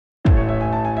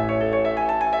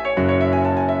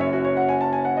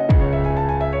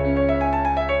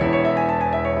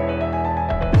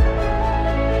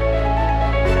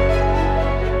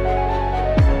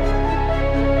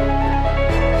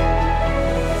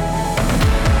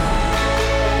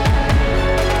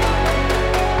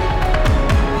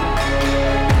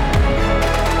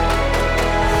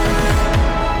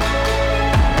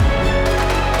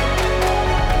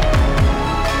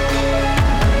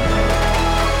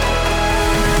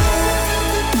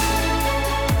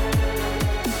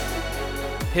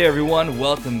Hey everyone,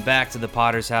 welcome back to the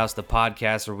Potter's House, the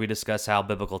podcast where we discuss how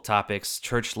biblical topics,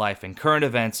 church life, and current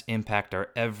events impact our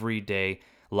everyday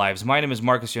lives. My name is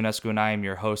Marcus Ionescu and I am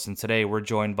your host, and today we're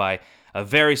joined by a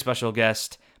very special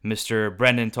guest, Mr.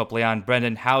 Brendan Toplian.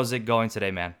 Brendan, how's it going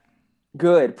today, man?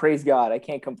 Good. Praise God. I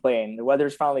can't complain. The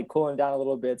weather's finally cooling down a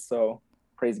little bit, so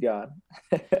praise God.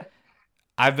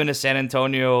 I've been to San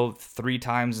Antonio 3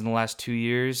 times in the last 2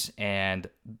 years, and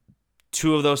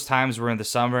two of those times were in the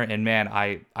summer, and man,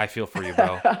 I feel for you,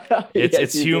 bro. It's Yes,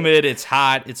 it's you do. humid, it's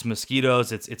hot, it's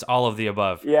mosquitoes, it's all of the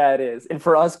above. Yeah, it is. And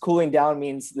for us, cooling down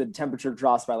means the temperature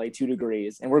drops by like 2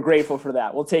 degrees, and we're grateful for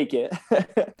that. We'll take it.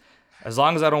 As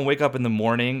long as I don't wake up in the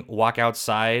morning, walk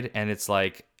outside, and it's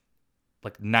like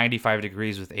 95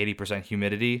 degrees with 80%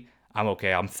 humidity, I'm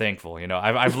okay. I'm thankful.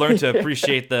 I've learned to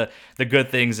appreciate the good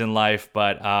things in life,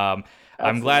 but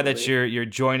I'm glad that Absolutely. you're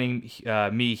joining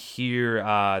me here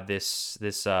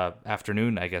this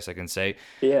afternoon, I guess I can say,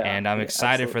 Yeah, and I'm yeah,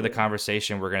 excited for the absolutely.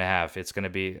 conversation we're gonna have. It's gonna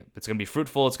be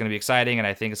fruitful. It's gonna be exciting, and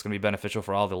I think it's gonna be beneficial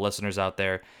for all the listeners out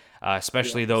there, Yeah,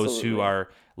 especially those who absolutely. are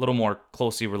a little more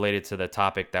closely related to the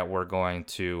topic that we're going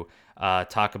to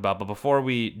talk about. But before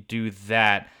we do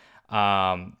that,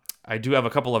 I do have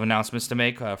a couple of announcements to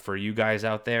make for you guys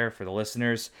out there, for the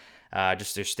listeners.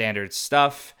 Just their standard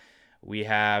stuff. We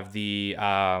have the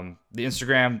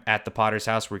Instagram at the Potter's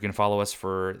House, where you can follow us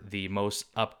for the most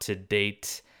up to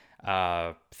date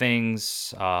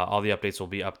things. All the updates will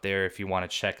be up there if you want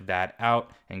to check that out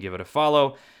and give it a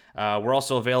follow. We're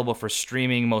also available for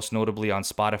streaming, most notably on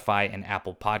Spotify and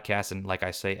Apple Podcasts. And like I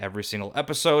say, every single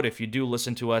episode, if you do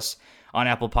listen to us on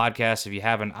Apple Podcasts, if you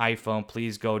have an iPhone,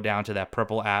 please go down to that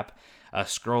purple app,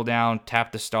 scroll down,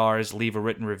 tap the stars, leave a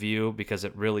written review because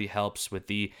it really helps with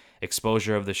the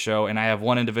exposure of the show. And I have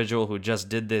one individual who just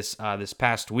did this this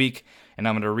past week, and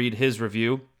I'm going to read his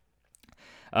review.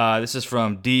 This is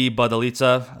from D.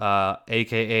 Badalica,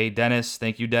 aka Dennis.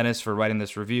 Thank you, Dennis, for writing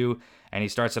this review. And he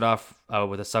starts it off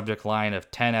with a subject line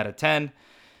of 10 out of 10.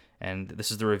 And this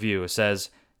is the review. It says,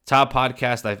 top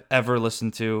podcast I've ever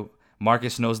listened to.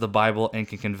 Marcus knows the Bible and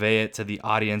can convey it to the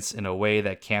audience in a way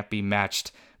that can't be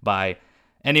matched by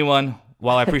anyone.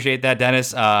 While I appreciate that,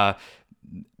 Dennis,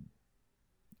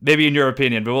 maybe in your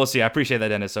opinion, but we'll see. I appreciate that,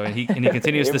 Dennis. So, and he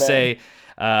continues to Amen.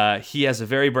 say, he has a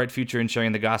very bright future in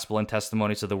sharing the gospel and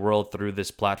testimony to the world through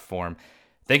this platform.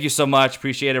 Thank you so much.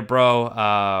 Appreciate it,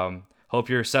 bro. Hope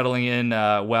you're settling in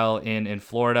well in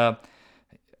Florida.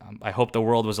 I hope the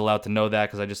world was allowed to know that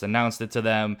because I just announced it to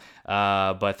them.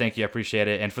 But thank you, I appreciate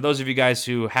it. And for those of you guys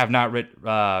who have not written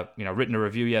a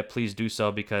review yet, please do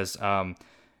so because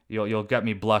you'll get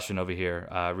me blushing over here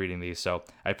reading these. So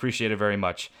I appreciate it very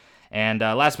much. And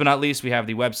last but not least, we have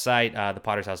the website,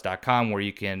 thepottershouse.com, where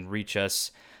you can reach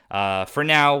us. For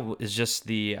now, is just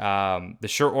the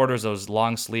shirt orders, those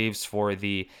long sleeves for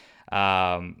the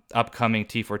upcoming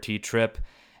T4T trip.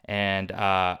 And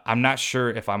I'm not sure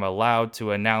if I'm allowed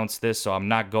to announce this, so I'm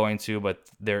not going to, but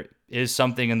there is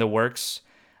something in the works.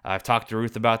 I've talked to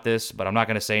Ruth about this, but I'm not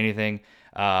going to say anything.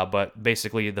 But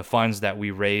basically, the funds that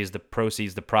we raise, the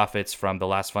proceeds, the profits from the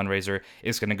last fundraiser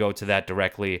is going to go to that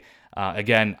directly.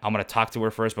 Again, I'm going to talk to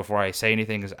her first before I say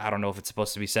anything because I don't know if it's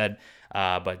supposed to be said.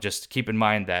 But just keep in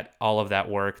mind that all of that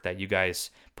work that you guys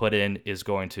put in is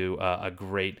going to a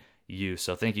great use.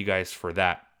 So thank you guys for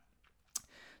that.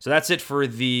 So that's it for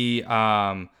the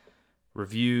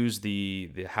reviews, the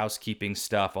housekeeping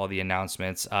stuff, all the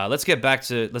announcements. Let's get back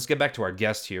to our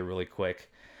guest here really quick.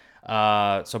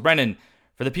 So Brendan,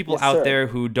 for the people Yes, out sir. there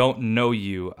who don't know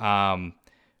you,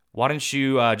 why don't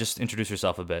you just introduce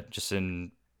yourself a bit, just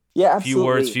in Yeah, few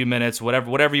words, absolutely. few minutes,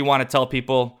 whatever you want to tell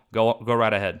people. Go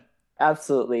right ahead.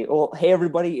 Absolutely. Well, hey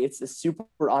everybody, it's a super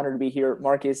honor to be here.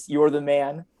 Marcus, you're the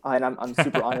man, and I'm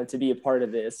super honored to be a part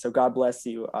of this. So God bless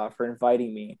you for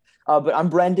inviting me. But I'm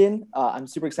Brendan. I'm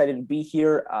super excited to be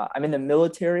here. I'm in the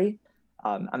military.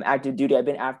 I'm active duty. I've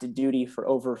been active duty for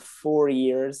over 4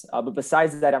 years. But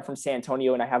besides that, I'm from San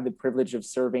Antonio, and I have the privilege of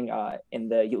serving in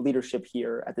the leadership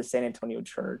here at the San Antonio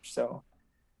Church. So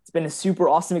it's been a super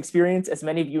awesome experience. As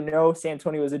many of you know, San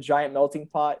Antonio is a giant melting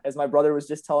pot. As my brother was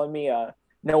just telling me,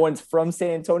 no one's from San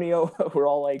Antonio. We're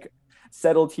all like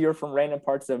settled here from random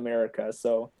parts of America.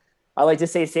 So I like to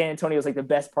say San Antonio is like the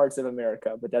best parts of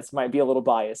America, but that's might be a little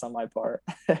bias on my part.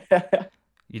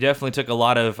 You definitely took a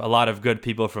lot of good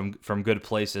people from good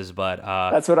places, but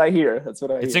That's what I hear. That's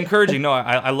what I it's hear. encouraging. No,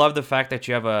 I love the fact that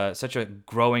you have such a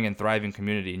growing and thriving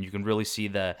community, and you can really see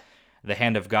the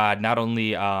hand of God not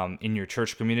only in your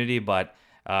church community, but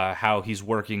how He's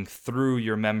working through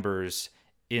your members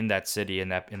in that city, in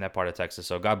that part of Texas.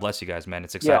 So God bless you guys, man.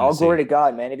 It's Yeah, exciting to all glory see. to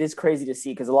God, man. It is crazy to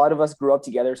see because a lot of us grew up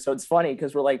together. So it's funny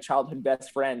because we're like childhood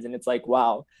best friends, and it's like,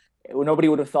 wow, nobody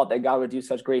would have thought that God would do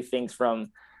such great things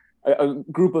from a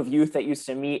group of youth that used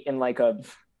to meet in like a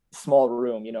small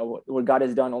room. You know what God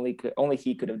has done, only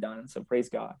He could have done. So praise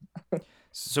God.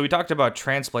 So we talked about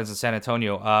transplants in San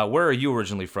Antonio. Where are you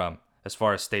originally from, as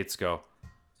far as states go?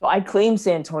 So I claim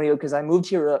San Antonio because I moved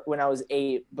here when I was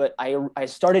 8, but I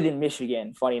started in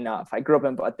Michigan. Funny enough, I grew up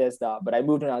in Bethesda, but I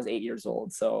moved when I was 8 years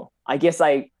old. So I guess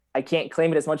I can't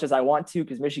claim it as much as I want to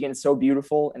because Michigan is so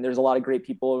beautiful and there's a lot of great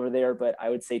people over there. But I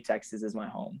would say Texas is my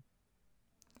home.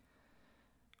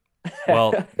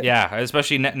 Well, yeah,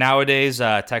 especially nowadays,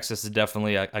 Texas is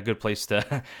definitely a good place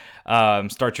to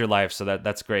start your life. So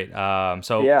that's great.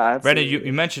 So, Yeah, Brandon, you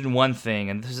absolutely. mentioned one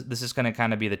thing, and this is going to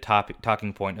kind of be the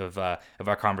talking point of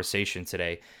our conversation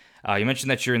today. You mentioned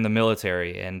that you're in the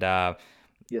military, and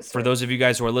Yes, for sir. those of you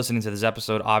guys who are listening to this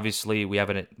episode, obviously we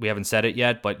haven't said it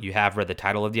yet, but you have read the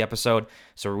title of the episode.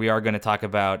 So we are going to talk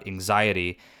about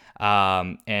anxiety,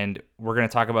 and we're going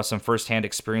to talk about some firsthand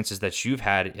experiences that you've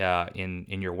had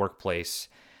in your workplace.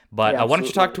 But Yeah, why don't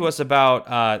you talk to absolutely. us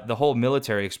about the whole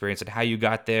military experience and how you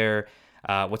got there?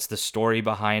 What's the story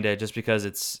behind it? Just because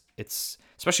it's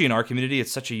especially in our community,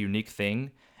 it's such a unique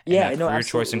thing and Yeah, a I know, career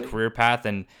choice and absolutely. career path,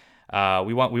 and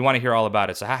we want to hear all about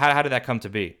it. So how did that come to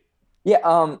be?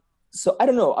 Yeah, so I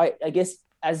don't know. I guess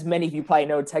as many of you probably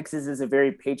know, Texas is a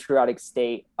very patriotic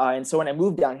state. And so when I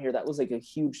moved down here, that was like a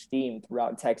huge theme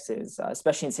throughout Texas,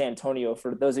 especially in San Antonio.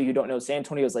 For those of you who don't know, San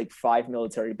Antonio is like 5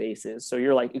 military bases. So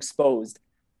you're like exposed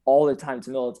all the time to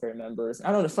military members.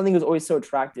 I don't know, something was always so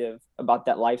attractive about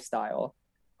that lifestyle.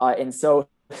 And so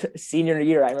senior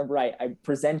year, I remember I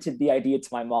presented the idea to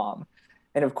my mom.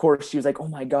 And of course, she was like, "Oh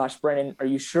my gosh, Brennan, are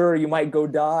you sure you might go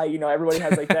die?" You know, everybody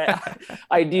has like that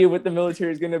idea what the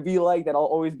military is going to be like. That I'll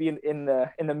always be in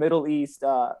the Middle East.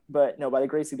 But no, by the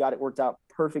grace of God, it worked out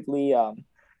perfectly.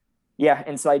 Yeah,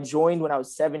 and so I joined when I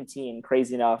was 17.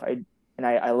 Crazy enough,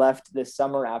 I left this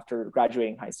summer after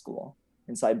graduating high school,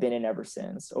 and so I've been in ever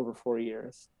since, over 4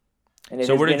 years, and it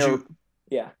So has where been did a you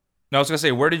yeah. No, I was gonna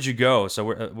say, where did you go?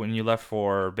 So when you left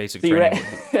for basic So you training,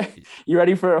 ready? You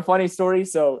ready for a funny story?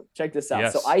 So check this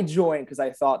out. So yes. I joined because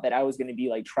I thought that I was going to be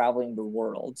like traveling the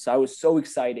world. So I was so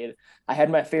excited. I had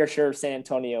my fair share of San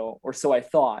Antonio, or so I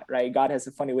thought. Right? God has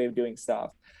a funny way of doing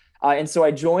stuff. And so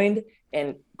I joined,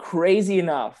 and crazy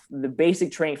enough, the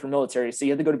basic training for military. So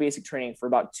you have to go to basic training for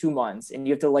about 2 months, and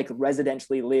you have to like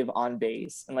residentially live on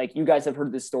base. And like you guys have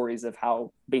heard the stories of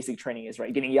how basic training is,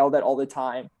 right? Getting yelled at all the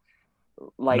time,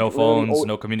 like No literally phones,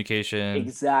 no communication.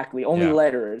 exactly. Only Yeah.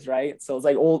 letters, right? So it's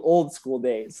like old school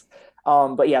days.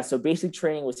 But yeah, so basic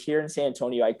training was here in San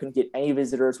Antonio. I couldn't get any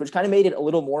visitors, which kind of made it a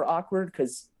little more awkward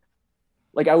because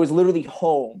like I was literally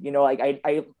home, you know, like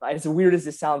as weird as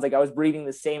this sounds, like I was breathing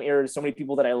the same air as so many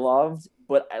people that I loved,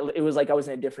 but it was like I was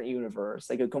in a different universe,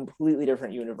 like a completely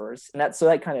different universe. And that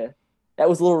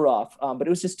was a little rough. But it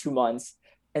was just 2 months.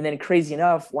 And then crazy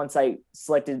enough, once I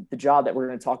selected the job that we're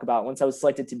going to talk about, once I was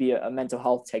selected to be a mental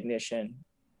health technician,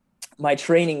 my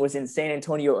training was in San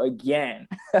Antonio again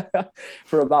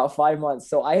for about 5 months.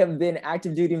 So I have been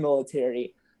active duty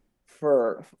military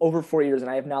for over 4 years,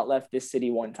 and I have not left this city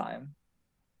one time,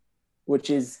 which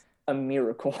is a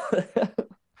miracle.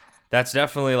 That's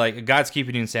definitely like God's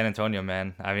keeping you in San Antonio,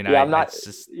 man. I mean, Yeah, I'm not. it's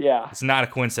just Yeah, it's not a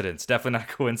coincidence. Definitely not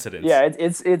a yeah,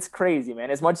 coincidence. it's crazy, man.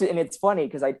 As much and it's funny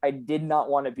because I did not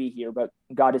want to be here, but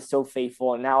God is so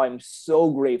faithful, and now I'm so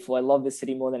grateful. I love this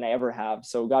city more than I ever have.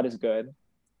 So God is good.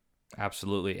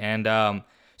 Absolutely. And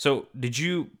so did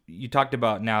you talked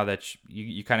about now that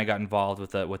you kind of got involved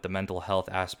with the mental health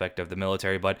aspect of the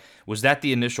military, but was that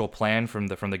the initial plan from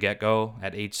the get-go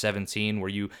at age 17? Were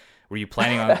you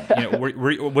planning on,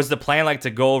 was the plan like to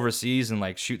go overseas and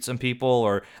like shoot some people,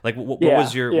 or like what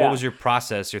was Yeah, your what yeah. was your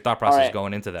process, your thought All process right.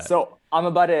 going into that? So I'm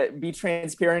about to be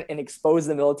transparent and expose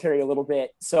the military a little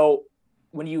bit. So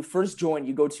when you first join,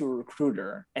 you go to a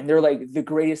recruiter, and they're like the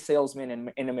greatest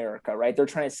salesman in America, right? They're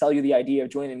trying to sell you the idea of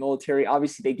joining the military.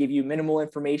 Obviously, they give you minimal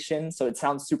information, so it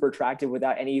sounds super attractive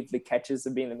without any of the catches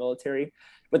of being in the military.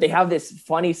 But they have this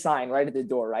funny sign right at the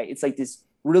door, right? It's like this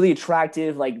really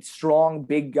attractive, like strong,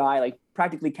 big guy, like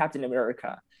practically Captain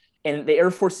America. And the Air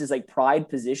Force's like pride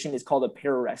position is called a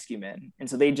pararescueman. And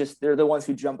so they're the ones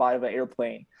who jump out of an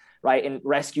airplane, right, and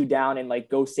rescue down and like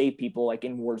go save people like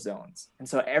in war zones. And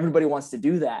so everybody wants to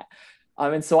do that.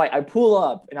 And so I pull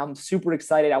up and I'm super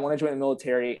excited. I want to join the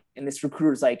military. And this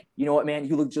recruiter's like, you know what, man,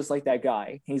 you look just like that guy.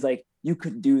 And he's like, you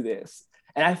could do this.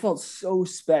 And I felt so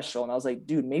special. And I was like,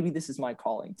 dude, maybe this is my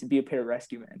calling to be a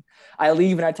pararescueman. I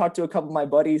leave and I talked to a couple of my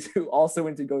buddies who also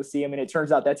went to go see him. And it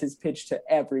turns out that's his pitch to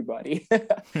everybody.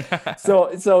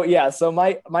 So yeah. So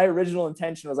my original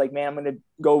intention was like, man, I'm going to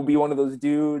go be one of those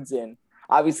dudes. And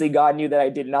obviously God knew that I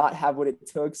did not have what it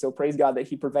took. So praise God that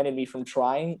he prevented me from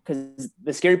trying. Because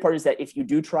the scary part is that if you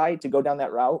do try to go down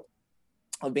that route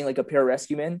of being like a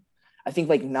pararescueman, I think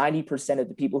like 90% of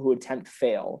the people who attempt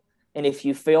fail. And if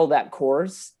you fail that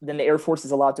course, then the Air Force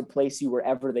is allowed to place you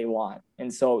wherever they want.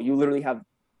 And so you literally have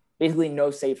basically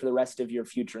no say for the rest of your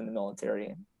future in the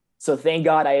military. So thank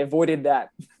God I avoided that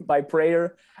by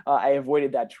prayer. I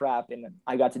avoided that trap and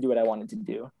I got to do what I wanted to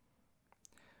do.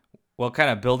 Well, kind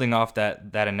of building off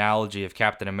that analogy of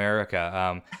Captain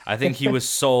America, I think he was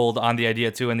sold on the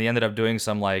idea too, and they ended up doing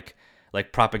some like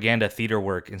propaganda theater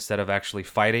work instead of actually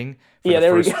fighting for the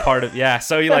first part of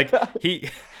So he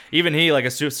even he like a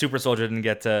super soldier didn't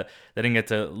get to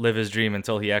live his dream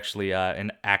until he actually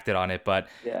acted on it. But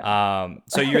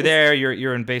so you're there,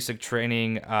 you're in basic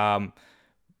training.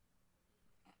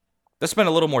 Let's spend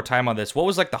a little more time on this. What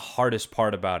was like the hardest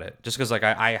part about it? Just because like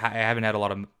I haven't had a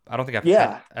lot of, I don't think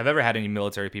I've ever had any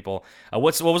military people.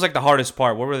 What was like the hardest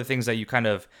part? What were the things that you kind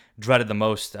of dreaded the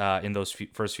most in those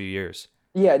first few years?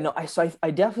 Yeah, no,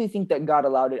 I definitely think that God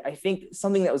allowed it. I think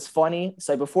something that was funny.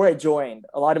 So before I joined,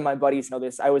 a lot of my buddies know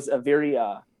this. I was I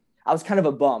was kind of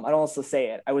a bum. I don't also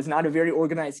say it. I was not a very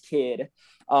organized kid.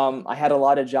 I had a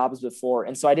lot of jobs before,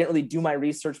 and so I didn't really do my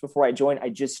research before I joined. I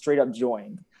just straight up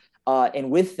joined. And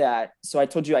with that, so I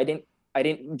told you I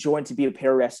didn't join to be a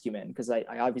pararescueman because I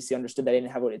obviously understood that I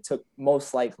didn't have what it took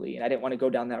most likely, and I didn't want to go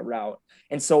down that route.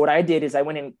 And so what I did is I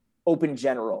went in open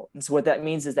general. And so what that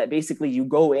means is that basically you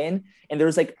go in and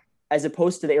there's like, as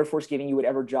opposed to the Air Force giving you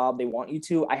whatever job they want you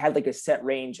to, I had like a set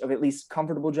range of at least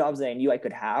comfortable jobs that I knew I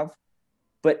could have,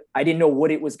 but I didn't know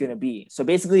what it was going to be. So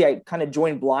basically I kind of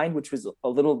joined blind, which was a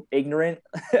little ignorant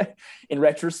in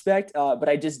retrospect, but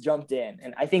I just jumped in.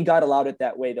 And I think God allowed it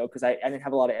that way though, because I didn't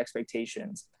have a lot of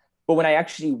expectations. But when I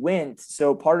actually went,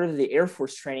 so part of the Air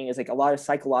Force training is like a lot of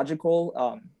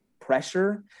psychological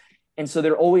pressure. And so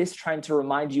they're always trying to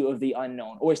remind you of the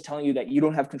unknown, always telling you that you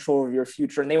don't have control over your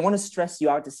future. And they want to stress you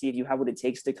out to see if you have what it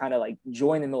takes to kind of like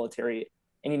join the military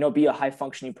and, be a high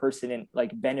functioning person and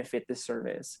like benefit the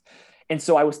service. And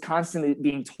so I was constantly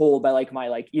being told by like my,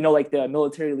 like the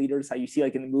military leaders, how you see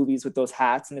like in the movies with those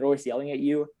hats and they're always yelling at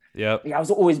you. Yep. Like, I was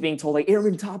always being told like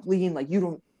Airman Top Lean, like you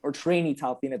don't, or trainee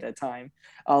top lean at that time.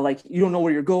 Like, you don't know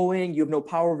where you're going. You have no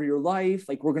power over your life.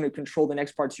 Like, we're going to control the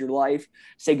next parts of your life.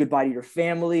 Say goodbye to your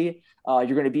family. You're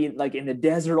going to be like in the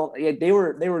desert. They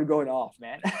were going off,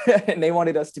 man. And they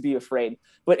wanted us to be afraid.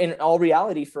 But in all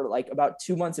reality, for like about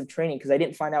 2 months of training, because I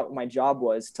didn't find out what my job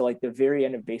was till like the very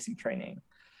end of basic training.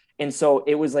 And so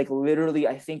it was like literally,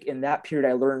 I think in that period,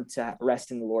 I learned to rest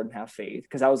in the Lord and have faith.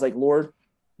 Because I was like, Lord,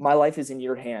 my life is in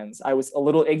your hands. I was a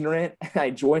little ignorant.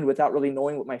 I joined without really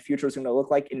knowing what my future was going to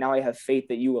look like. And now I have faith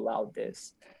that you allowed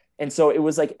this. And so it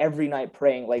was like every night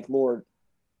praying, like, Lord,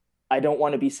 I don't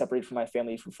want to be separated from my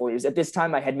family for 4 years. At this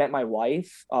time, I had met my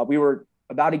wife. We were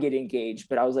about to get engaged,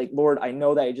 but I was like, Lord, I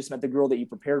know that I just met the girl that you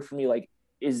prepared for me. Like,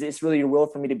 is this really your will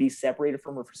for me to be separated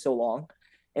from her for so long?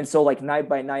 And so like night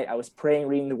by night, I was praying,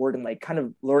 reading the word, and like kind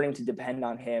of learning to depend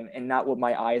on him and not what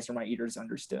my eyes or my ears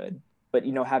understood. But,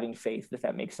 having faith, if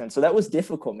that makes sense. So that was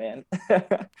difficult, man.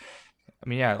 I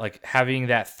mean, yeah, like having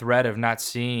that threat of not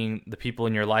seeing the people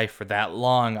in your life for that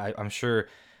long, I'm sure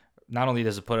not only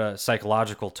does it put a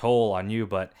psychological toll on you,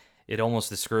 but it almost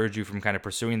discouraged you from kind of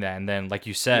pursuing that. And then, like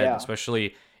you said,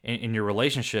 especially in your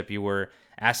relationship, you were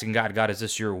asking God, is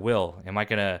this your will? Am I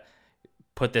going to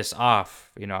put this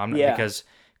off? I'm not, because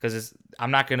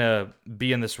I'm not going to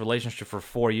be in this relationship for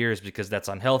 4 years because that's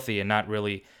unhealthy and not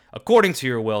really according to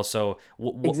your will. So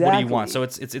what do you want? So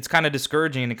it's kind of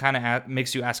discouraging, and it kind of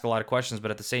makes you ask a lot of questions.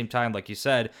 But at the same time, like you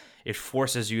said, it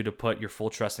forces you to put your full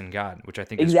trust in God, which I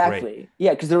think is great.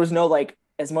 Yeah, because there was no like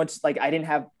as much like I didn't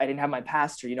have my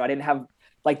pastor. I didn't have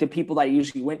like the people that I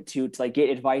usually went to like get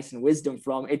advice and wisdom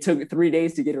from. It took 3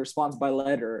 days to get a response by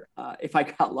letter if I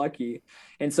got lucky.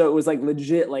 And so it was like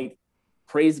legit, like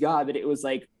praise God that it was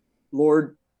like,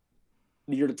 Lord,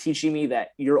 you're teaching me that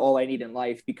you're all I need in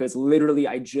life, because literally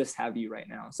I just have you right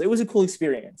now. So it was a cool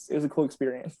experience.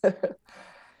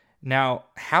 Now,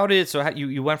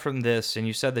 you went from this, and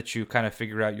you said that you kind of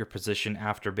figured out your position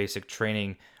after basic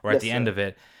training, or at the end of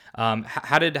it.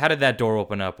 How did that door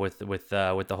open up with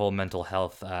the whole mental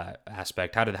health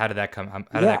aspect? How did that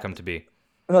come to be?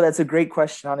 No, that's a great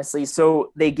question, honestly.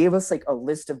 So they gave us like a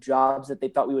list of jobs that they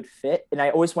thought we would fit, and I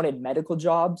always wanted medical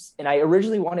jobs. And I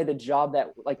originally wanted a job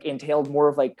that like entailed more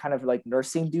of like kind of like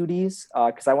nursing duties,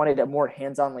 because I wanted a more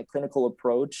hands-on like clinical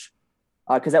approach.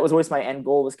 Because that was always my end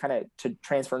goal, was kind of to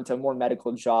transfer into a more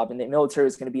medical job, and the military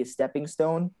was going to be a stepping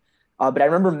stone. But I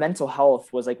remember mental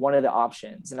health was like one of the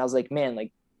options, and I was like, man,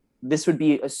 like this would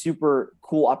be a super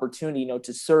cool opportunity,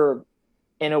 to serve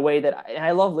in a way that and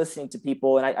I love listening to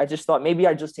people. And I just thought maybe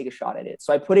I'd just take a shot at it.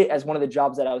 So I put it as one of the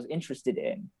jobs that I was interested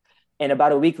in. And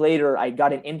about a week later, I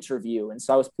got an interview. And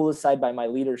so I was pulled aside by my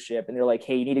leadership, and they're like,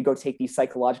 hey, you need to go take these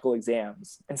psychological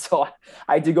exams. And so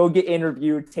I had to go get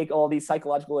interviewed, take all these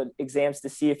psychological exams to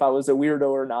see if I was a weirdo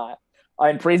or not.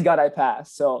 And praise God, I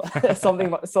passed. So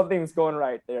something's going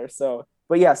right there. So,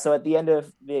 but yeah, so at the end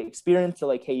of the experience, they're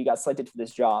like, hey, you got selected for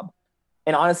this job.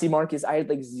 And honestly, Marcus, I had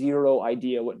like zero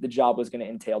idea what the job was going to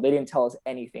entail. They didn't tell us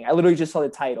anything. I literally just saw the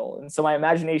title. And so my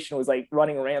imagination was like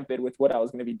running rampant with what I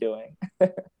was going to be doing.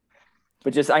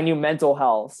 But just I knew mental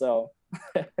health. So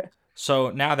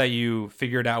So now that you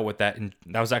figured out what that, and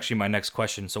that was actually my next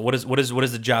question. So what does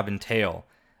the job entail?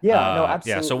 yeah, no,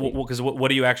 Yeah. So absolutely. because what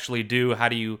do you actually do?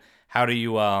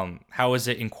 How is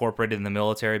it incorporated in the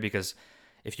military? Because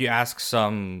if you ask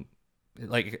some,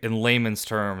 like in layman's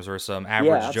terms, or some Yeah,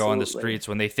 average Joe on the absolutely. streets,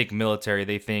 when they think military,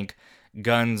 they think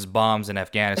guns, bombs, and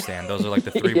Afghanistan. Those are like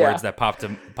the three words Yeah, that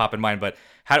pop in mind. But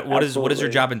what does your absolutely.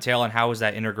 job entail, and how is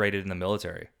that integrated in the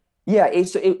military? Yeah,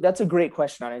 that's a great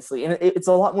question, honestly. And it's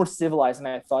a lot more civilized than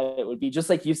I thought it would be. Just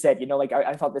like you said, like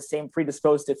I thought the same,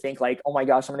 predisposed to think like, oh my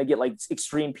gosh, I'm going to get like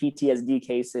extreme PTSD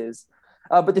cases.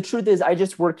 But the truth is, I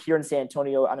just work here in San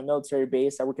Antonio on a military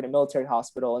base. I work in a military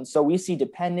hospital. And so we see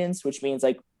dependents, which means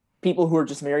like people who are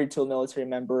just married to a military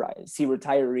member. I see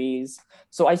retirees.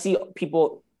 So I see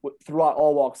people throughout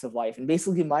all walks of life. And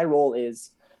basically, my role is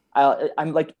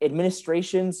I'm like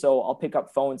administration. So I'll pick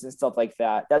up phones and stuff like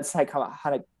that. That's like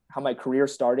how my career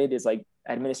started, is like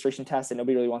administration tasks that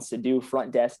nobody really wants to do,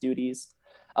 front desk duties.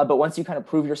 But once you kind of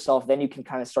prove yourself, then you can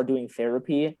kind of start doing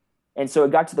therapy. And so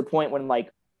it got to the point when like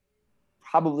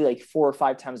probably like 4 or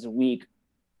 5 times a week,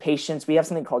 patients, we have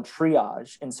something called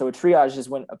triage. And so a triage is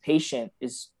when a patient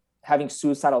is having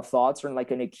suicidal thoughts or in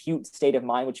like an acute state of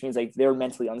mind, which means like they're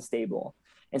mentally unstable.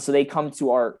 And so they come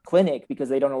to our clinic because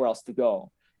they don't know where else to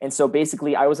go. And so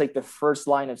basically I was like the first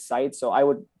line of sight. So I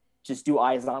would just do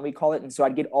eyes on, we call it. And so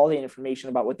I'd get all the information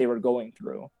about what they were going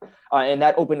through. And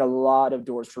that opened a lot of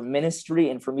doors for ministry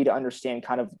and for me to understand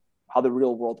kind of how the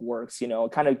real world works,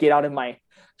 kind of get out of my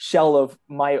shell of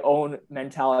my own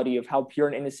mentality of how pure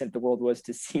and innocent the world was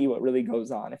to see what really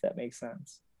goes on, if that makes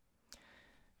sense.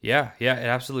 Yeah, yeah, it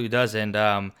absolutely does. And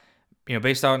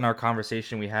based on our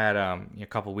conversation we had a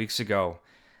couple weeks ago,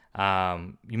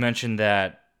 you mentioned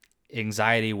that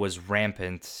anxiety was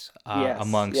rampant Yes,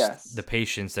 amongst the yes,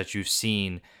 patients that you've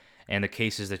seen and the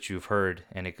cases that you've heard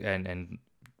and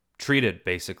treated,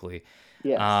 basically.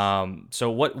 yes.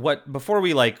 So what before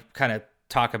we like kind of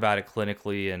talk about it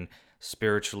clinically and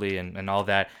spiritually and all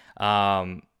that,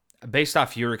 based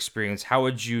off your experience, how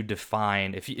would you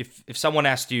define if someone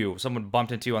asked you, someone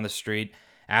bumped into you on the street,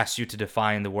 asked you to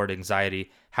define the word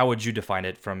anxiety, how would you define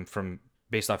it from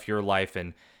based off your life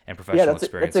and Yeah, professional that's a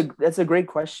experience? that's a great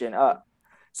question.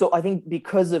 So I think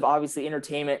because of obviously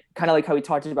entertainment, kind of like how we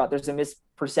talked about, there's a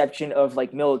misperception of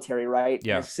like military, right? In the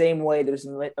Yeah. same way, there's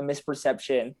a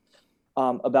misperception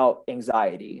about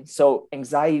anxiety. So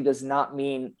anxiety does not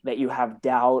mean that you have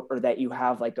doubt or that you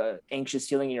have like a anxious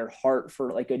feeling in your heart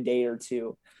for like a day or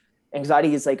two.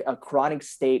 Anxiety is like a chronic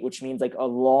state, which means like a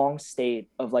long state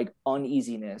of like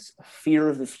uneasiness, fear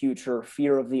of the future,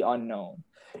 fear of the unknown.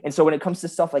 And so when it comes to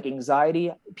stuff like anxiety,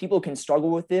 people can struggle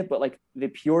with it, but like the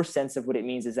pure sense of what it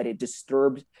means is that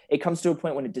it comes to a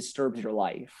point when it disturbs your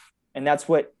life. And that's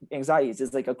what anxiety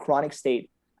is like a chronic state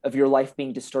of your life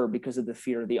being disturbed because of the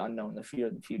fear of the unknown, the fear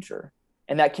of the future.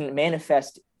 And that can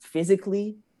manifest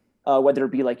physically, whether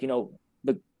it be like,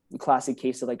 the classic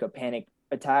case of like a panic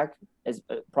attack, as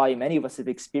probably many of us have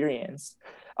experienced,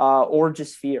 or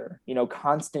just fear,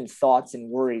 constant thoughts and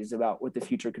worries about what the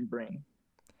future could bring.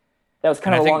 That was And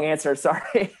kind I of a long think answer.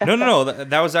 Sorry. no, no, no,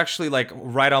 that was actually like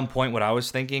right on point what I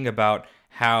was thinking about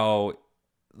how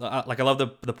like I love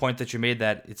the point that you made,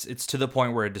 that it's to the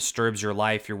point where it disturbs your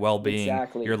life, your well-being, your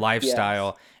Exactly. Yes.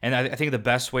 lifestyle. And I think the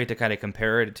best way to kind of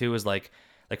compare it to is like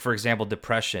for example,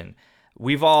 depression.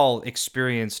 We've all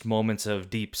experienced moments of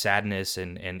deep sadness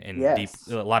and deep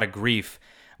a Yes. lot of grief,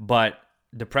 but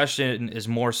depression is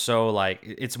more so like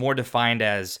it's more defined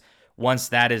as once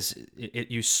that is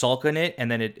you sulk in it,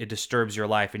 and then it disturbs your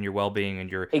life and your well-being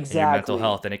and your mental Exactly.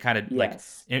 health, and it kind of like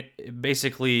Yes. it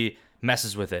basically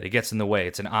messes with it. It gets in the way.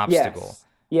 It's an obstacle. Yes.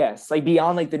 Yes, like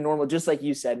beyond like the normal, just like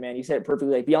you said, man, you said it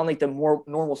perfectly. Like beyond like the more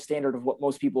normal standard of what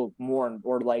most people mourn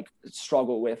or like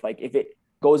struggle with. Like if it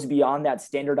goes beyond that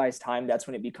standardized time, that's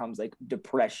when it becomes like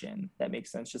depression. That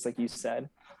makes sense, just like you said.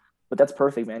 But that's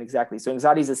perfect, man. Exactly. So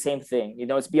anxiety is the same thing. You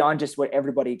know, it's beyond just what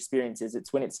everybody experiences.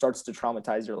 It's when it starts to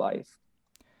traumatize your life.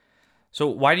 So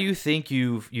why do you think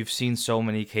you've seen so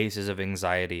many cases of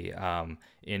anxiety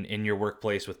in your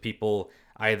workplace with people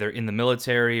either in the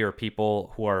military or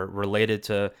people who are related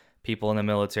to people in the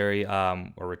military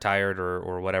or retired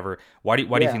or whatever? Why do you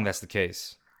think Yeah. that's the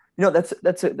case? No,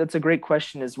 that's a great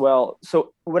question as well.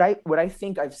 So what I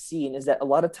think I've seen is that a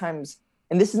lot of times,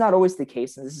 and this is not always the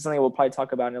case, and this is something we'll probably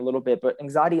talk about in a little bit, but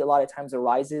anxiety a lot of times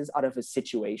arises out of a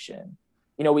situation.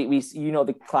 You know, we you know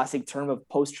the classic term of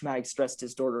post-traumatic stress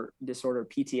disorder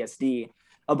PTSD.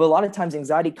 But a lot of times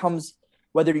anxiety comes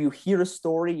whether you hear a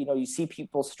story, you know, you see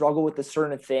people struggle with a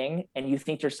certain thing, and you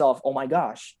think to yourself, oh my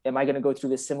gosh, am I going to go through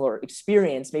this similar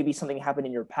experience? Maybe something happened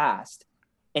in your past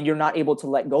and you're not able to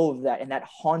let go of that, and that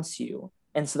haunts you.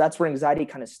 And so that's where anxiety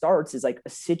kind of starts, is like a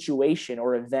situation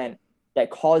or event that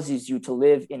causes you to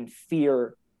live in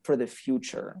fear for the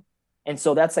future. And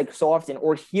so that's like so often,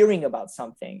 or hearing about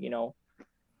something, you know,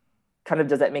 kind of,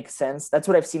 does that make sense? That's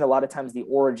what I've seen a lot of times, the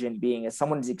origin being is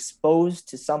someone is exposed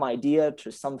to some idea,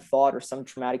 to some thought or some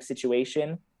traumatic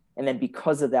situation, and then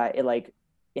because of that, it like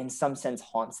in some sense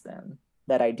haunts them,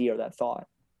 that idea or that thought.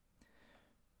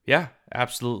 Yeah,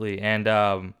 absolutely. And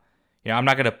I'm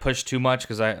not gonna push too much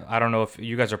because I don't know if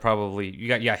you guys are probably you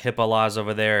got HIPAA laws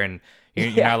over there and you're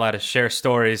Yeah. not allowed to share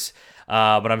stories.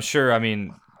 But I'm sure. I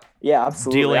mean, Yeah,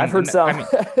 absolutely. I've heard dealing. I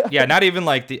some. mean, yeah, not even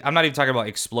like the. I'm not even talking about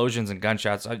explosions and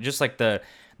gunshots. Just like the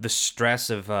stress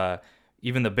of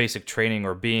even the basic training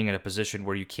or being in a position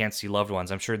where you can't see loved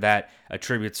ones. I'm sure that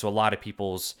attributes to a lot of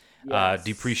people's Yes.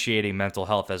 depreciating mental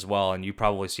health as well. And you've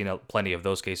probably seen plenty of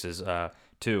those cases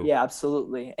too. Yeah,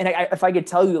 absolutely. And if I could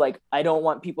tell you, like, I don't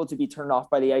want people to be turned off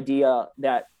by the idea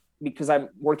that because I'm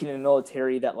working in the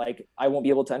military, that like I won't be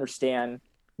able to understand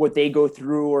what they go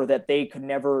through, or that they could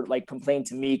never like complain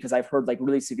to me because I've heard like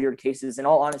really severe cases. In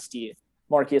all honesty,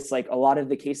 Marcus, like a lot of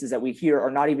the cases that we hear are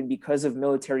not even because of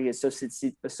military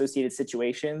associated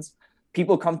situations.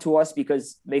 People come to us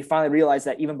because they finally realize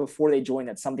that even before they join,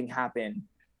 that something happened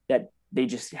that they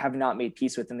just have not made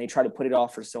peace with, and they try to put it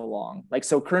off for so long. Like,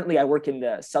 so currently I work in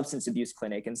the substance abuse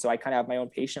clinic, and so I kind of have my own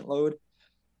patient load.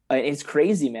 It's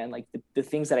crazy, man. Like the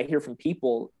things that I hear from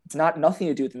people, it's not nothing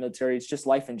to do with the military. It's just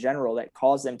life in general that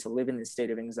cause them to live in this state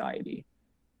of anxiety.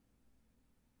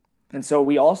 And so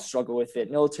we all struggle with it,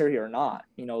 military or not.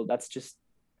 You know, that's just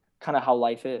kind of how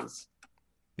life is.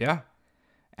 Yeah,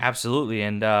 absolutely.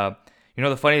 And the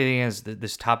funny thing is that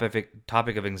this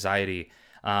topic of anxiety,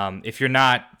 if you're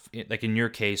not like in your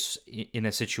case in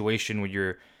a situation where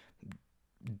you're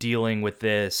dealing with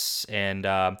this, and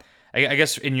I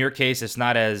guess in your case it's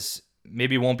not as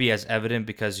maybe it won't be as evident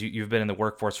because you've been in the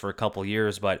workforce for a couple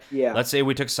years. But Yeah. let's say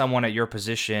we took someone at your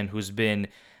position who's been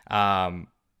um,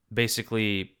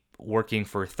 basically working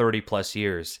for 30 plus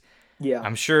years. Yeah.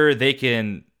 I'm sure they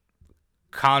can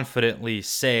confidently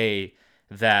say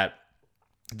that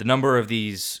the number of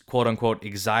these quote unquote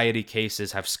anxiety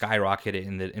cases have skyrocketed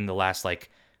in the last like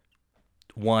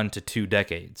 1 to 2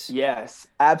 decades. Yes,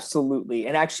 absolutely.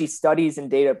 And actually, studies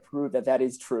and data prove that that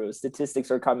is true.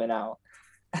 Statistics are coming out.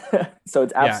 So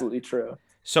it's Yeah. absolutely true.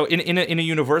 So in a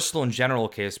universal and general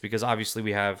case, because obviously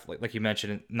we have like you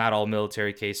mentioned, not all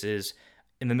military cases.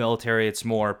 In the military, it's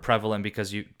more prevalent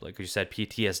because you like you said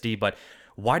PTSD. But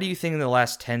why do you think in the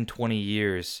last 10, 20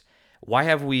 years, why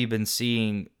have we been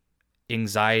seeing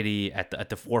anxiety at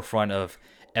the forefront of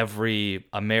every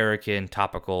American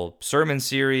topical sermon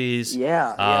series?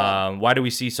 Yeah, yeah. Why do we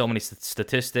see so many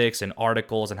statistics and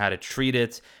articles on how to treat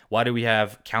it? Why do we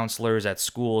have counselors at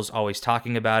schools always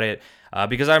talking about it?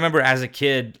 Because I remember as a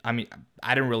kid, I mean,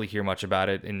 I didn't really hear much about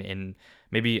it, in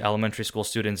maybe elementary school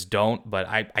students don't, but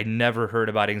I never heard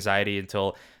about anxiety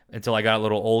until I got a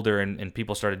little older and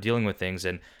people started dealing with things.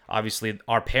 And obviously,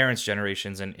 our parents'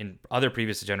 generations and other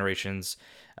previous generations,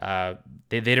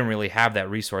 they didn't really have that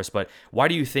resource. But why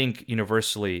do you think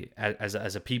universally, as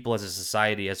a people, as a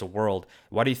society, as a world,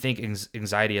 why do you think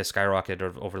anxiety has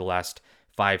skyrocketed over the last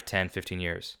 5, 10, 15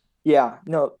 years? Yeah,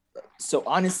 no. So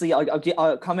honestly,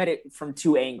 I'll come at it from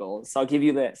two angles. So I'll give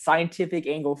you the scientific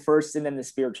angle first, and then the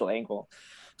spiritual angle.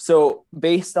 So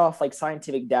based off like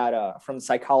scientific data from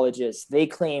psychologists, they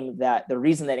claim that the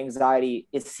reason that anxiety,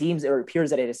 it seems or appears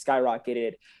that it has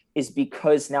skyrocketed, is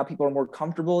because now people are more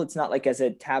comfortable. It's not like as a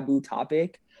taboo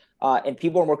topic, and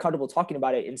people are more comfortable talking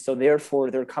about it, and so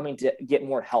therefore they're coming to get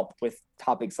more help with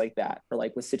topics like that, or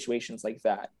like with situations like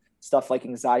that. stuff like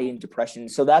anxiety and depression.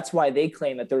 So that's why they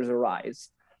claim that there's a rise,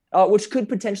 which could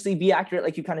potentially be accurate.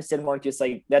 Like you kind of said, Marcus,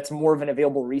 like that's more of an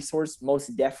available resource,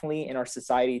 most definitely in our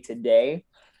society today,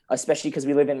 especially because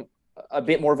we live in a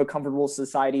bit more of a comfortable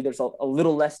society. There's a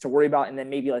little less to worry about. And then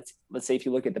maybe let's say if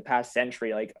you look at the past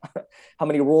century, like how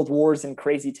many world wars and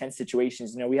crazy tense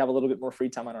situations, we have a little bit more free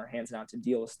time on our hands now to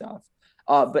deal with stuff.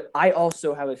 But I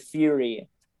also have a theory,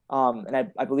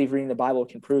 and I believe reading the Bible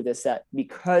can prove this, that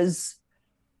because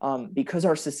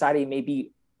our society may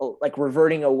be like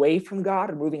reverting away from God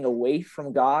or moving away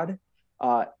from God,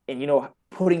 and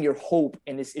putting your hope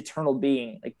in this eternal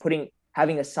being, like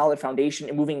having a solid foundation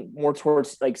and moving more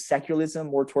towards like secularism,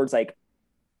 more towards like,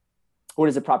 what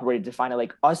is the proper way to define it?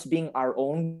 Like us being our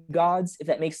own gods, if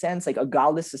that makes sense, like a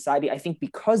godless society. I think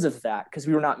because of that, because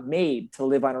we were not made to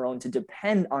live on our own, to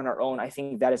depend on our own, I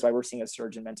think that is why we're seeing a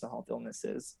surge in mental health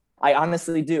illnesses. I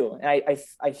honestly do. And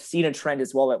I've seen a trend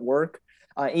as well at work,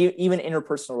 even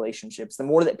interpersonal relationships. The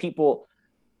more that people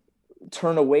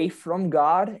turn away from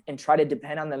God and try to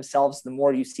depend on themselves, the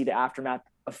more you see the aftermath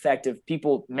effect of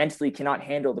people mentally cannot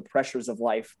handle the pressures of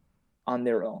life on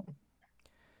their own.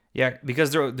 Yeah,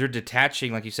 because they're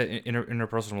detaching, like you said,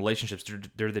 interpersonal relationships.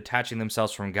 They're detaching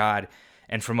themselves from God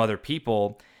and from other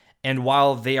people. And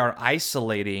while they are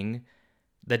isolating,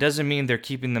 that doesn't mean they're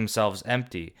keeping themselves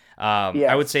empty. Yes.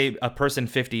 I would say a person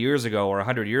 50 years ago or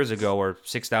 100 years ago or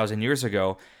 6,000 years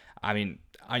ago, I mean,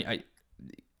 I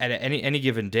at any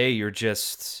given day, you're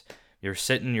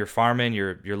sitting, you're farming,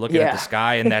 you're looking at the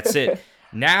sky, and that's it.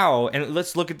 Now, and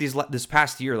let's look at this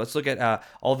past year. Let's look at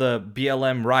all the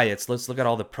BLM riots. Let's look at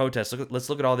all the protests. Let's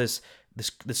look at all this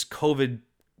COVID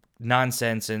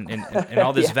nonsense and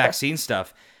all this vaccine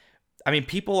stuff. I mean,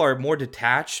 people are more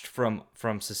detached from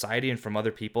society and from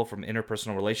other people, from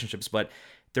interpersonal relationships, but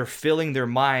they're filling their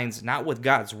minds not with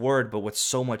God's word, but with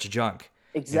so much junk.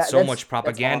 Exactly. And so much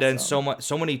propaganda awesome. And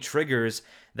so many triggers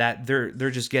that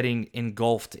they're just getting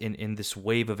engulfed in this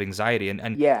wave of anxiety.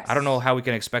 And yes. I don't know how we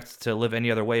can expect to live any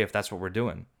other way if that's what we're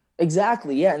doing.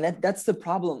 Exactly. Yeah. And that's the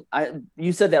problem.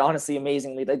 You said that honestly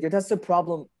amazingly. Like that's the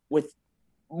problem with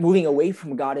moving away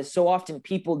from God, is so often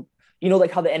people,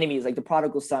 like how the enemy is like the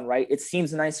prodigal son, right? It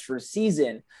seems nice for a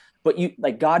season, but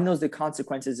God knows the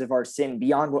consequences of our sin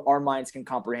beyond what our minds can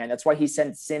comprehend. That's why he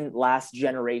sent sin last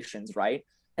generations, right?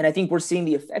 And I think we're seeing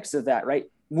the effects of that, right?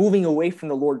 Moving away from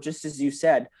the Lord, just as you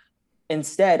said.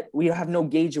 Instead, we have no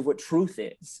gauge of what truth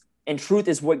is. And truth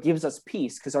is what gives us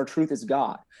peace, because our truth is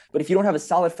God. But if you don't have a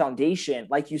solid foundation,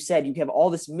 like you said, you have all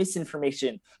this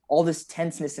misinformation, all this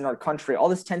tenseness in our country, all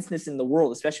this tenseness in the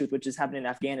world, especially with what just happened in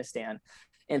Afghanistan.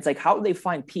 And it's like, how do they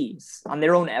find peace on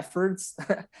their own efforts?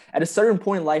 At a certain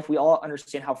point in life, we all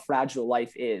understand how fragile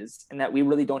life is and that we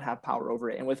really don't have power over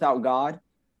it. And without God,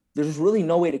 there's really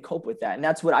no way to cope with that. And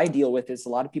that's what I deal with, is a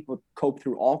lot of people cope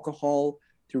through alcohol,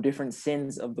 through different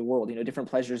sins of the world, different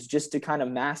pleasures, just to kind of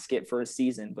mask it for a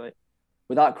season. But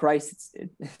without Christ,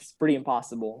 it's pretty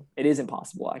impossible. It is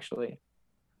impossible, actually.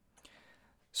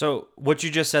 So what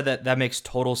you just said, that makes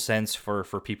total sense for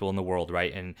people in the world,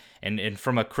 right? And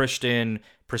from a Christian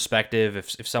perspective,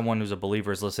 if someone who's a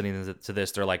believer is listening to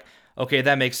this, they're like, okay,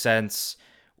 that makes sense.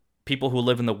 People who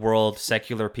live in the world,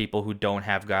 secular people who don't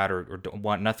have God or don't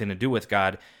want nothing to do with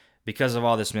God, because of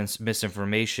all this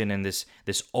misinformation and this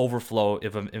overflow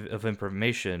of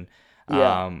information,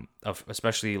 of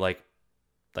especially like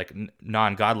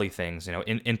non-godly things,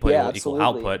 input equal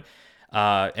output,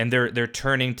 and they're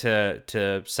turning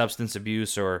to substance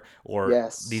abuse or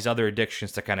yes. these other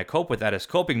addictions to kind of cope with that as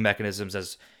coping mechanisms,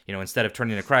 as instead of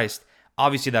turning to Christ.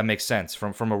 Obviously, that makes sense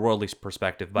from a worldly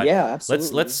perspective, but yeah,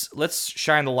 let's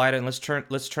shine the light and let's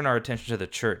turn our attention to the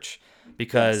church,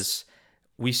 because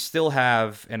we still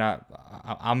have, and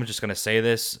I'm just gonna say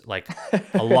this, like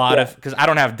a lot of, because I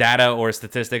don't have data or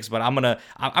statistics, but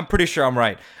I'm pretty sure I'm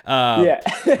right.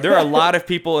 There are a lot of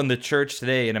people in the church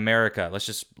today in America. Let's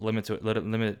just limit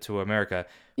it to America.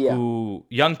 Who,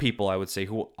 young people, I would say,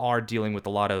 who are dealing with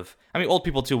a lot of, old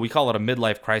people too. We call it a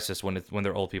midlife crisis when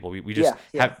they're old people. We just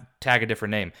tag a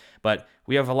different name. But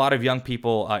we have a lot of young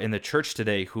people in the church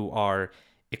today who are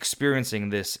experiencing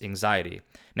this anxiety.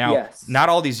 Now, not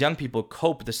all these young people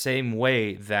cope the same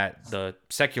way that the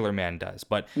secular man does.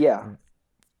 But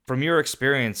from your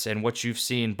experience and what you've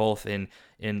seen both in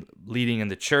leading in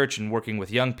the church and working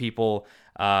with young people,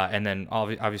 and then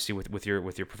obviously with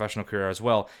your professional career as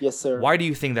well. Yes, sir. Why do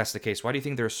you think that's the case? Why do you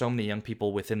think there are so many young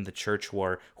people within the church who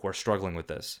are struggling with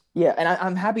this? Yeah, and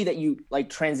I'm happy that you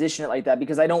transition it like that,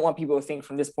 because I don't want people to think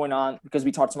from this point on, because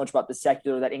we talked so much about the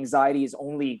secular, that anxiety is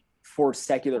only for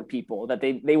secular people, that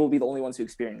they will be the only ones who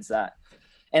experience that.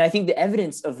 And I think the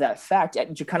evidence of that fact,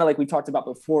 kind of like we talked about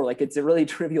before, like it's a really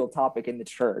trivial topic in the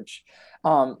church.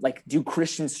 Like, do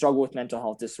Christians struggle with mental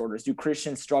health disorders? Do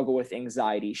Christians struggle with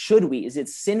anxiety? Should we? Is it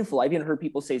sinful? I've even heard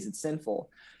people say, is it sinful?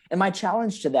 And my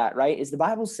challenge to that, right, is the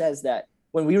Bible says that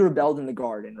when we rebelled in the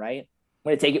garden, right? I'm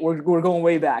going to take it, we're going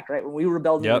way back, right? When we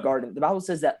rebelled in the garden, the Bible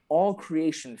says that all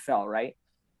creation fell, right?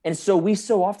 And so we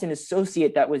so often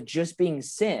associate that with just being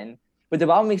sin, but the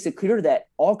Bible makes it clear that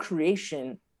all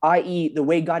creation, i.e., the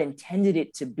way God intended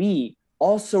it to be,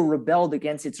 also rebelled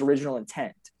against its original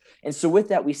intent. And so with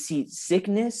that, we see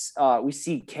sickness, we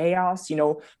see chaos,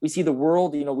 we see the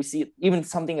world, we see even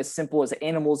something as simple as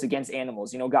animals against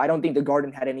animals. I don't think the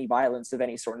garden had any violence of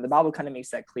any sort. And the Bible kind of makes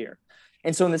that clear.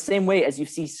 And so in the same way as you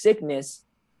see sickness,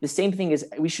 the same thing is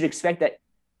we should expect that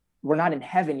we're not in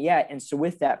heaven yet. And so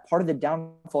with that, part of the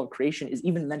downfall of creation is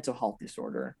even mental health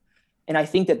disorder. And I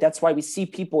think that that's why we see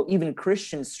people, even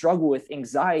Christians, struggle with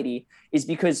anxiety, is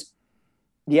because,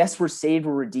 yes, we're saved,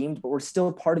 we're redeemed, but we're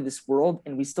still part of this world,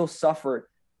 and we still suffer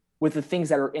with the things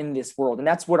that are in this world. And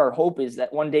that's what our hope is,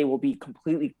 that one day we'll be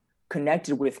completely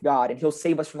connected with God, and he'll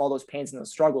save us from all those pains and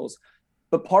those struggles.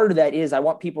 But part of that is I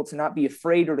want people to not be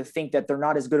afraid or to think that they're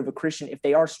not as good of a Christian if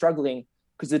they are struggling,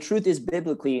 because the truth is,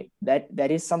 biblically,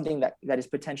 that is something that is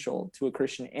potential to a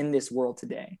Christian in this world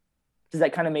today. Does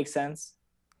that kind of make sense?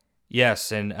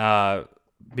 Yes, and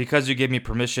because you gave me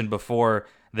permission before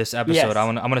this episode,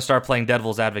 I'm gonna start playing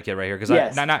devil's advocate right here, because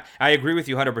I agree with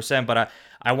you 100%, but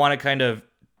I want to kind of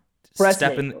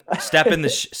step in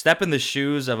the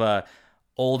shoes of a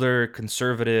older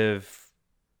conservative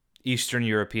Eastern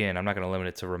European. I'm not going to limit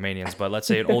it to Romanians, but let's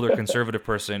say an older conservative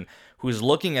person who's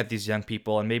looking at these young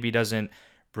people and maybe doesn't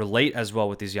relate as well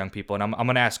with these young people. And I'm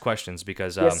going to ask questions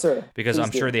because because I'm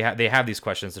sure they have these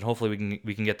questions, and hopefully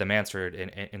we can get them answered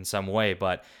in some way.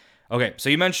 But okay, so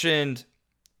you mentioned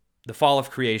the fall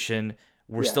of creation.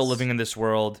 We're still living in this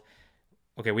world.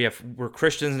 Okay, we're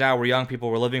Christians now. We're young people.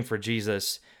 We're living for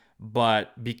Jesus.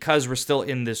 But because we're still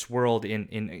in this world,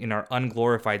 in our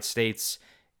unglorified states,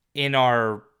 in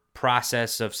our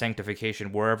process of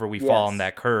sanctification, wherever we fall on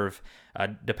that curve,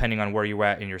 depending on where you're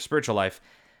at in your spiritual life,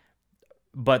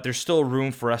 but there's still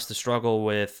room for us to struggle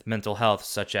with mental health,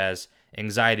 such as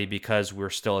anxiety, because we're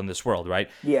still in this world, right?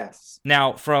 Yes.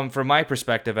 Now, from my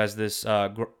perspective as this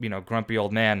grumpy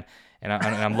old man, and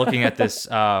I'm looking at this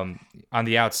on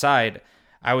the outside,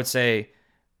 I would say,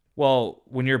 well,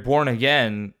 when you're born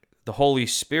again, the Holy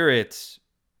Spirit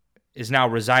is now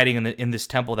residing in this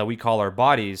temple that we call our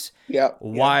bodies. Yeah.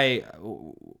 Why?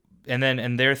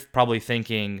 And they're probably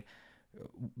thinking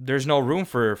there's no room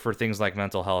for things like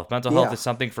mental health. Mental health is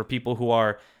something for people who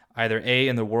are either A,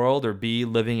 in the world, or B,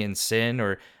 living in sin,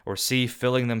 or C,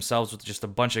 filling themselves with just a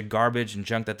bunch of garbage and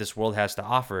junk that this world has to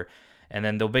offer. And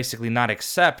then they'll basically not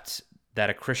accept that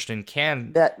a Christian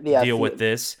can deal with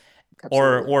this,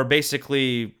 or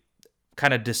basically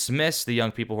kind of dismiss the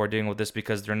young people who are dealing with this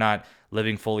because they're not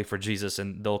living fully for Jesus,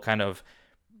 and they'll kind of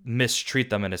mistreat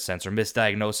them in a sense, or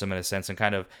misdiagnose them in a sense, and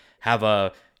kind of have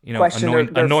a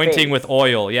anointing with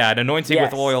oil. Yeah, an anointing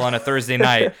with oil on a Thursday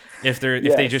night if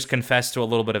they just confess to a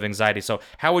little bit of anxiety. So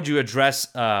how would you address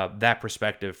that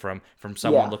perspective from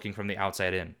someone looking from the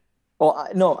outside in? Well,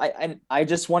 no, I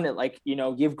just want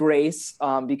to give grace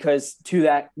because to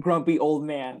that grumpy old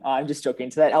man, I'm just joking,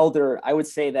 to that elder, I would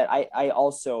say that I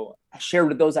also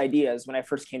shared those ideas when I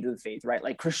first came to the faith, right?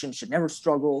 Like, Christians should never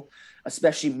struggle,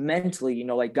 especially mentally,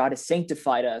 like God has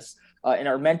sanctified us, and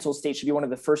our mental state should be one of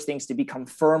the first things to become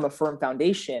a firm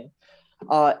foundation.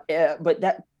 But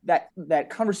that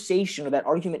conversation or that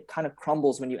argument kind of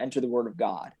crumbles when you enter the Word of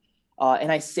God.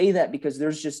 And I say that because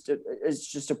there's just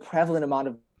a prevalent amount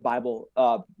of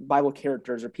Bible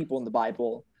characters or people in the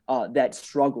Bible that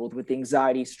struggled with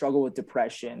anxiety, struggle with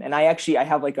depression. And I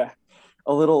have like a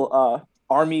little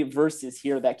army of verses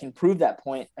here that can prove that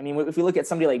point. I mean, if we look at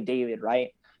somebody like David, right?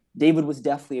 David was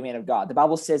definitely a man of God. The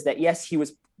Bible says that, yes, he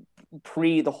was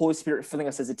pre the Holy Spirit filling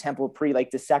us as a temple, pre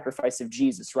like the sacrifice of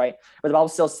Jesus, right? But the Bible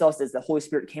still says the Holy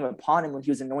Spirit came upon him when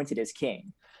he was anointed as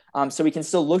king. So we can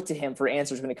still look to him for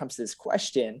answers when it comes to this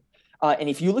question. And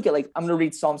if you look at, I'm going to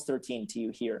read Psalms 13 to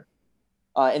you here.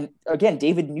 And again,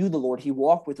 David knew the Lord. He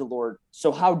walked with the Lord.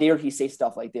 So how dare he say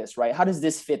stuff like this, right? How does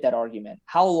this fit that argument?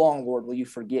 How long, Lord, will you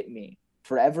forget me?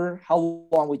 Forever? How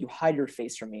long will you hide your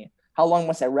face from me? How long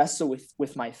must I wrestle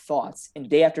with my thoughts and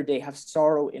day after day have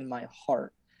sorrow in my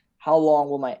heart? How long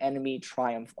will my enemy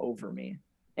triumph over me?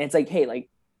 And it's like, hey,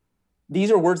 these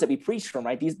are words that we preach from,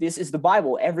 right? This is the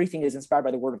Bible. Everything is inspired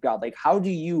by the Word of God. Like, how do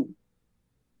you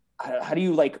how do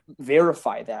you like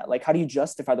verify that? Like, how do you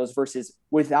justify those verses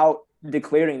without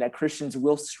declaring that Christians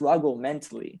will struggle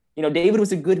mentally? You know, David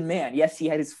was a good man. Yes, he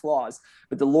had his flaws,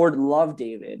 but the Lord loved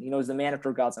David. You know, he's the man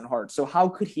after God's own heart. So how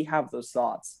could he have those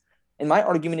thoughts? And my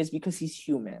argument is because he's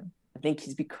human. I think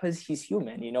he's because he's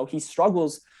human. You know, he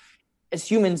struggles as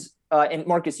humans. And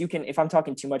Marcus, you can, if I'm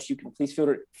talking too much, you can please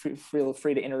feel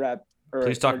free to interrupt or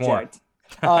please talk interject.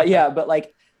 More. Yeah, but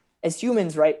like, as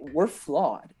humans, right, we're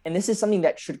flawed. And this is something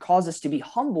that should cause us to be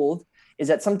humbled, is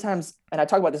that sometimes, and I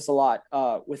talk about this a lot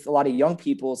with a lot of young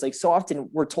people, it's like so often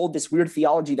we're told this weird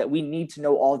theology that we need to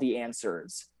know all the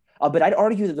answers. But I'd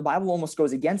argue that the Bible almost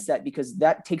goes against that, because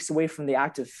that takes away from the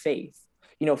act of faith.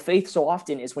 You know, faith so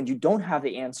often is when you don't have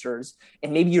the answers,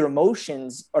 and maybe your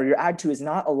emotions or your attitude is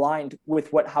not aligned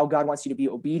with how God wants you to be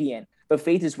obedient. But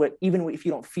faith is what, even if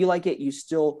you don't feel like it, you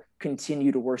still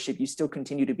continue to worship. You still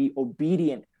continue to be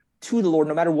obedient to the Lord,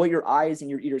 no matter what your eyes and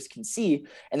your ears can see.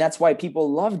 And that's why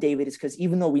people love David, is because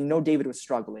even though we know David was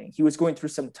struggling, he was going through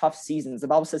some tough seasons. The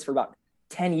Bible says for about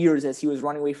 10 years as he was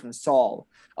running away from Saul,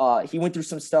 he went through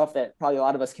some stuff that probably a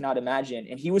lot of us cannot imagine.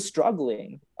 And he was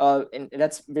struggling. And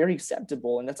that's very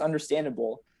acceptable and that's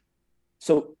understandable.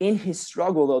 So in his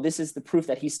struggle, though, this is the proof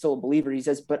that he's still a believer. He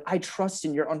says, "But I trust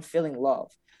in your unfailing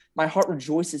love. My heart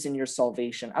rejoices in your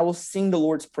salvation. I will sing the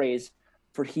Lord's praise,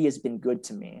 for he has been good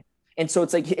to me." And so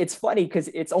it's like, it's funny because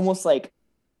it's almost like,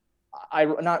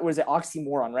 was it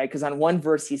oxymoron, right? Because on one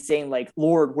verse, he's saying like,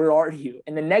 "Lord, where are you?"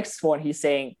 And the next one, he's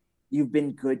saying, "You've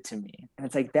been good to me." And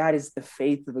it's like, that is the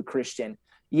faith of a Christian.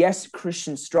 Yes,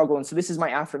 Christians struggle. And so this is my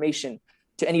affirmation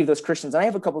to any of those Christians. And I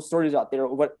have a couple of stories out there,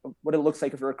 what it looks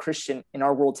like if you're a Christian in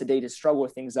our world today to struggle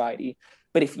with anxiety.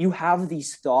 But if you have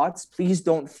these thoughts, please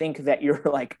don't think that you're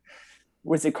like,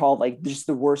 what's it called? Like just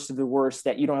the worst of the worst,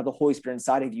 that you don't have the Holy Spirit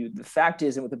inside of you. The fact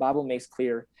is, and what the Bible makes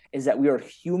clear, is that we are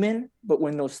human. But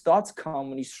when those thoughts come,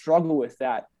 when you struggle with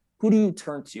that, who do you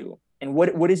turn to? And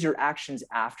what is your actions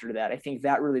after that? I think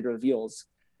that really reveals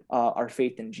our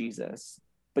faith in Jesus.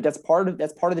 But that's part of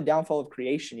the downfall of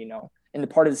creation, you know. And the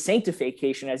part of the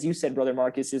sanctification, as you said, Brother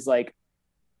Marcus, is like,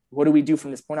 what do we do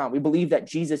from this point on? We believe that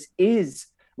Jesus is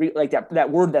like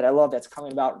that word that I love that's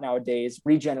coming about nowadays,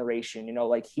 regeneration. You know,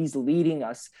 like he's leading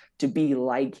us to be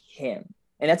like him,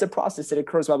 and that's a process that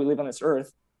occurs while we live on this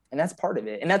earth, and that's part of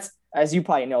it. And that's, as you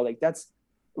probably know, like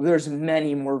there's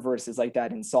many more verses like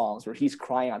that in Psalms where he's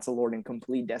crying out to the Lord in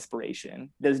complete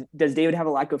desperation. Does David have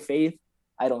a lack of faith?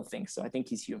 I don't think so. I think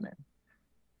he's human.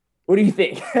 What do you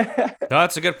think? No,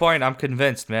 that's a good point. I'm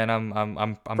convinced, man.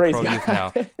 I'm pro youth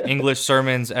now. English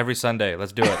sermons every Sunday.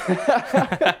 Let's do it.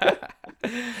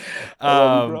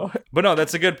 But no,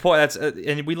 that's a good point. That's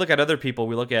and we look at other people.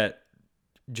 We look at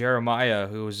Jeremiah,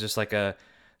 who was just like a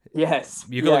You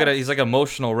can look at it. He's like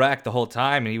emotional wreck the whole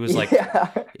time, and he was like,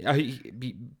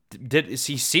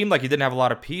 he seemed like he didn't have a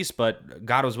lot of peace, but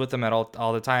God was with him at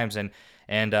all the times, and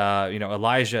you know,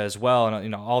 Elijah as well, and you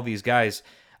know, all these guys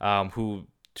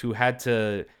who had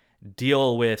to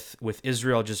deal with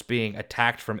Israel just being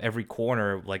attacked from every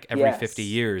corner, like every 50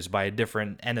 years by a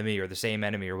different enemy or the same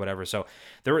enemy or whatever. So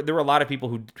there were a lot of people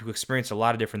who experienced a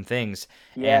lot of different things.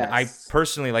 And I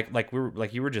personally,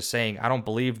 like you were just saying, I don't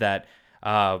believe that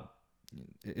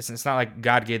it's not like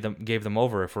God gave them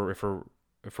over. If we're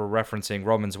referencing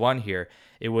Romans 1 here,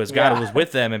 it was God was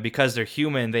with them, and because they're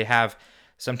human,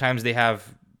 sometimes they have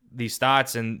these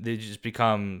thoughts and they just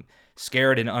become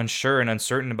scared and unsure and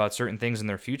uncertain about certain things in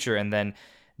their future, and then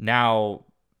now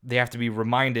they have to be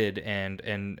reminded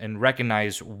and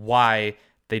recognize why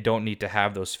they don't need to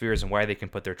have those fears and why they can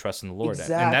put their trust in the Lord.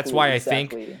 And that's why I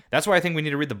think we need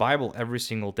to read the Bible every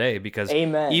single day, because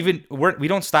even we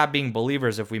don't stop being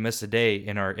believers if we miss a day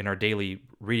in our daily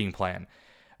reading plan.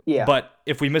 Yeah. But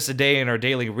if we miss a day in our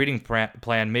daily reading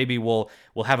plan, maybe we'll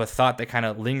have a thought that kind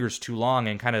of lingers too long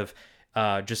and kind of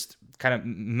just kind of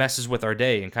messes with our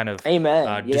day and kind of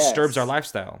disturbs our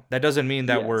lifestyle. That doesn't mean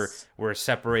that we're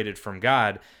separated from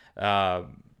God.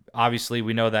 Obviously,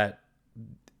 we know that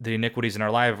the iniquities in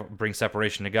our life bring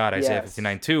separation to God, Isaiah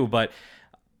 59:2.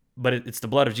 But it's the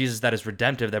blood of Jesus that is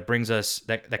redemptive, that brings us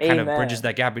that kind of bridges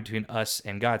that gap between us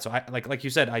and God. So I like you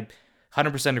said, I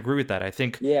 100% agree with that. I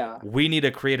think we need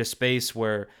to create a space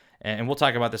where, and we'll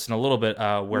talk about this in a little bit,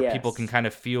 where people can kind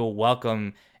of feel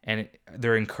welcome and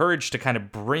they're encouraged to kind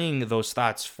of bring those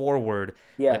thoughts forward.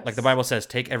 Like the Bible says,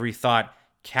 take every thought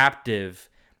captive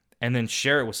and then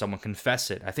share it with someone,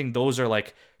 confess it. I think those are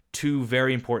like two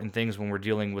very important things when we're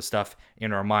dealing with stuff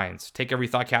in our minds. Take every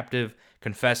thought captive,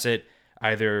 confess it,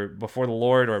 either before the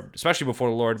Lord, or especially before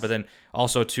the Lord, but then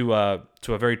also to a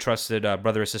very trusted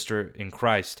brother or sister in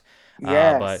Christ. But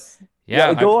Yes.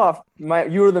 Yeah, yeah, go off.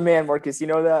 You were the man, Marcus. You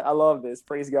know that? I love this.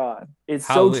 Praise God. It's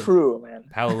so hallelujah, true, man.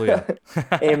 hallelujah.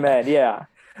 Amen. Yeah.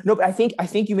 No, but I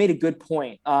think you made a good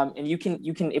point. And you can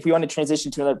if we want to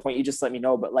transition to another point, you just let me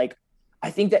know. But like I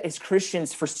think that as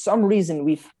Christians, for some reason,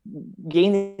 we've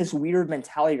gained this weird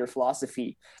mentality or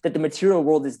philosophy that the material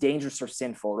world is dangerous or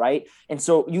sinful, right? And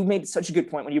so you made such a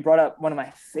good point when you brought up one of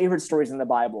my favorite stories in the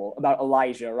Bible about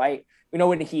Elijah, right? We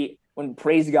know when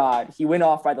praise God, he went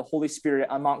off by the Holy Spirit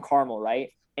on Mount Carmel, right?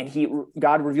 And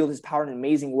God revealed his power in an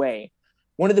amazing way.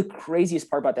 One of the craziest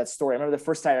part about that story, I remember the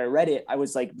first time I read it, I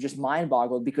was like just mind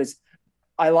boggled because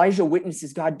Elijah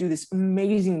witnesses God do this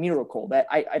amazing miracle that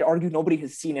I'd argue nobody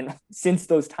has seen since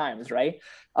those times, right?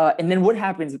 And then what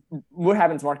happens? What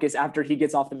happens, Marcus, after he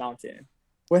gets off the mountain?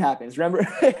 What happens? Remember?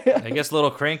 I guess a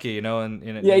little cranky, Yeah,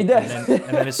 he and does.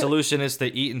 then his solution is to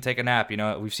eat and take a nap.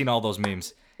 We've seen all those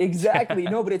memes. Exactly.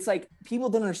 No, but it's like people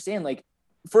don't understand. Like,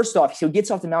 first off, he gets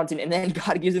off the mountain, and then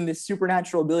God gives him this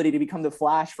supernatural ability to become the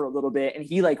Flash for a little bit, and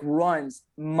he like runs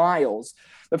miles.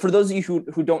 But for those of you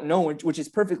who don't know, which is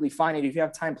perfectly fine, and if you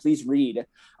have time, please read.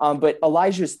 But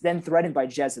Elijah is then threatened by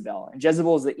Jezebel, and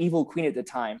Jezebel is the evil queen at the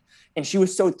time, and she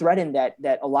was so threatened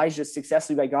that Elijah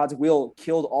successfully, by God's will,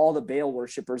 killed all the Baal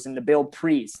worshippers and the Baal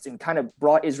priests, and kind of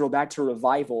brought Israel back to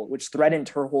revival, which threatened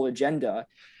her whole agenda.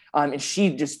 And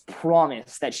she just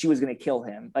promised that she was going to kill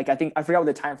him. Like, I forgot what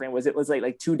the time frame was. It was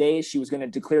like 2 days. She was going to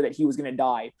declare that he was going to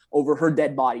die over her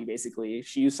dead body. Basically,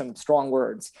 she used some strong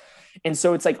words. And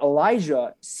so it's like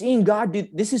Elijah seeing God do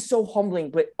this is so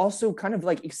humbling, but also kind of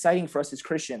like exciting for us as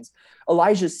Christians.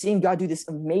 Elijah seeing God do this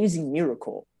amazing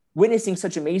miracle, witnessing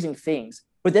such amazing things,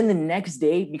 but then the next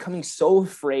day becoming so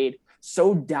afraid,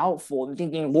 so doubtful, and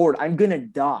thinking, Lord, I'm gonna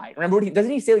die. Remember what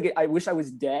doesn't he say, like, I wish I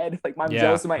was dead? Like, I'm Yeah,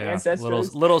 jealous of my yeah, little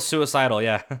ancestors. little suicidal.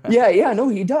 Yeah, Yeah, no,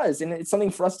 he does. And it's something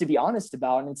for us to be honest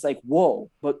about. And it's like, whoa,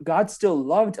 but God still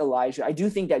loved Elijah. I do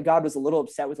think that God was a little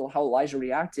upset with how Elijah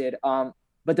reacted.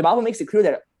 But the Bible makes it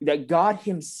clear that God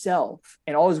himself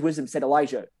and all his wisdom said,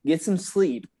 Elijah, get some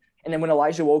sleep. And then when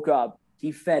Elijah woke up,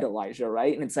 he fed Elijah,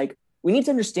 right? And it's like, we need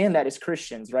to understand that as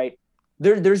Christians, right?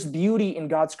 There's beauty in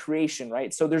God's creation,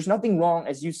 right? So there's nothing wrong,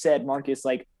 as you said, Marcus,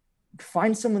 like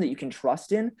find someone that you can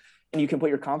trust in and you can put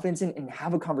your confidence in and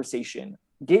have a conversation.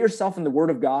 Get yourself in the word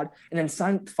of God and then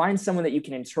find someone that you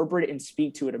can interpret and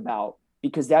speak to it about,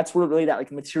 because that's where really that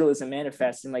like materialism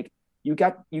manifests. And like you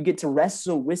get to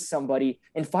wrestle with somebody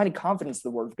and find confidence in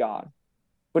the word of God.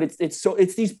 But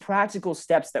it's these practical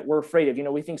steps that we're afraid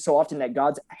of. We think so often that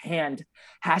God's hand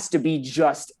has to be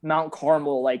just Mount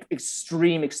Carmel, like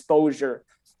extreme exposure.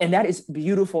 And that is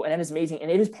beautiful and that is amazing.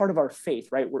 And it is part of our faith,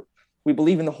 right? We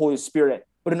believe in the Holy Spirit.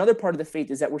 But another part of the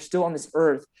faith is that we're still on this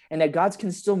earth and that God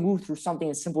can still move through something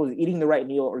as simple as eating the right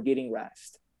meal or getting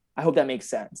rest. I hope that makes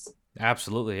sense.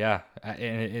 absolutely. Yeah,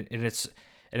 and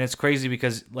it's crazy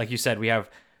because, like you said, we have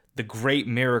the great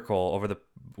miracle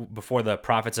before the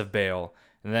prophets of Baal,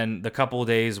 and then the couple of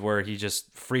days where he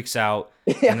just freaks out,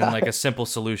 and then Yeah, like a simple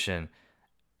solution,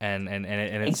 and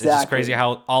it's just crazy exactly.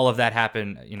 how all of that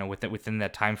happened, within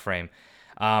that time frame.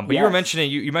 But you were Yes.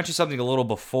 mentioning you mentioned something a little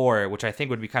before, which I think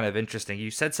would be kind of interesting.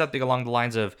 You said something along the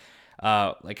lines of,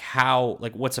 like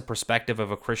what's a perspective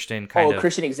of a Christian Oh, kind a of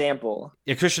Christian example.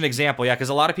 a Christian example, yeah, because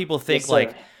a lot of people Yes, think sir.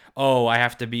 like, oh, I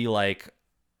have to be like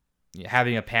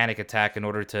having a panic attack in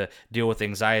order to deal with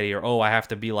anxiety, or oh, I have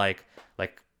to be like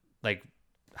like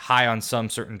high on some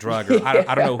certain drug, or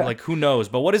I don't know, Yeah. like who knows.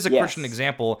 But what is Yes. a Christian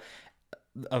example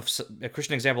of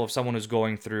someone who's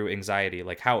going through anxiety,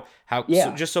 like how so,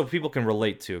 Yeah, just so people can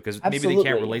relate to, because maybe they can't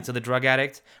absolutely. relate to the drug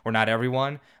addict, or not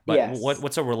everyone, but Yes.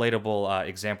 what's a relatable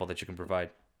example that you can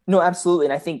provide? No, absolutely.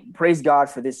 And I think praise God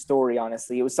for this story,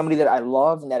 honestly. It was somebody that I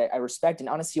love and that I respect, and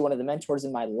honestly, one of the mentors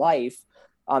in my life.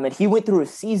 And he went through a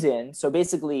season. So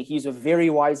basically, he's a very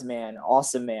wise man,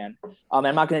 awesome man. I'm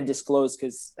not going to disclose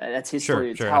because that's his Sure,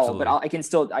 story to sure, tell, but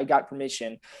absolutely. I got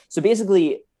permission. So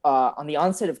basically, on the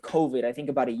onset of COVID, I think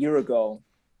about a year ago,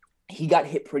 he got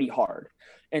hit pretty hard.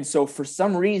 And so for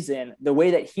some reason, the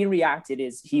way that he reacted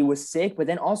is he was sick, but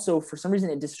then also for some reason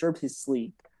it disturbed his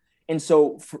sleep. And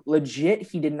so legit,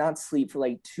 he did not sleep for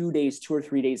like 2 days, 2 or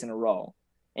 3 days in a row.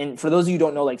 And for those of you who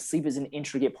don't know, like sleep is an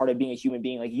intricate part of being a human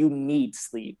being. Like you need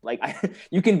sleep.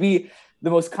 You can be the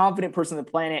most confident person on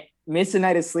the planet, miss a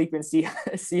night of sleep and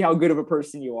see how good of a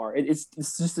person you are. It's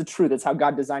just the truth. That's how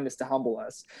God designed us to humble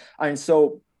us. And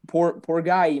so poor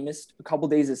guy, he missed a couple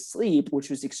of days of sleep, which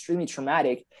was extremely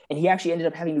traumatic, and he actually ended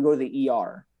up having to go to the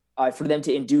ER for them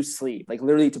to induce sleep, like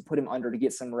literally to put him under to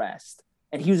get some rest.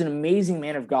 And he was an amazing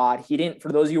man of God. He didn't,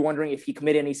 for those of you wondering if he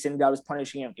committed any sin, God was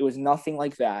punishing him. It was nothing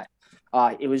like that.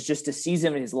 It was just a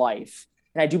season in his life,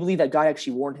 and I do believe that God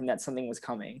actually warned him that something was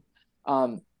coming.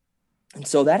 Um, and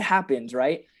so that happened,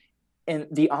 right? And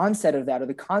the onset of that, or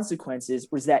the consequences,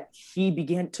 was that he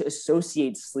began to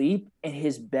associate sleep in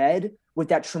his bed with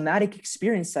that traumatic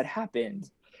experience that happened.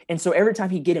 And so every time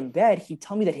he'd get in bed, he'd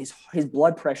tell me that his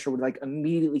blood pressure would like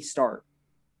immediately start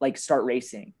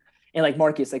racing. And like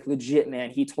Marcus, like legit,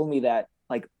 man, he told me that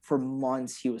like for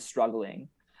months he was struggling.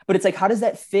 But it's like, how does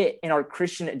that fit in our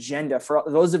Christian agenda for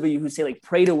those of you who say like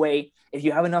pray it away? If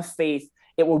you have enough faith,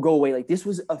 it will go away. Like this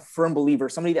was a firm believer,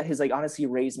 somebody that has like honestly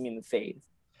raised me in the faith.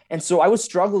 And so I was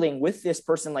struggling with this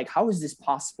person, like, how is this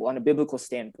possible on a biblical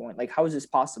standpoint? Like, how is this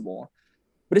possible?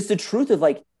 But it's the truth of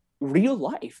like real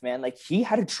life, man. Like he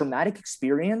had a traumatic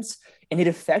experience and it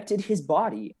affected his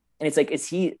body. And it's like, is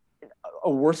he a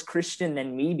worse Christian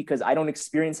than me because I don't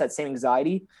experience that same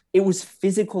anxiety? It was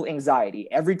physical anxiety.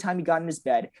 Every time he got in his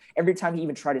bed, every time he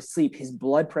even tried to sleep, his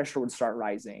blood pressure would start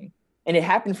rising. And it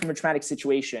happened from a traumatic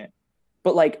situation.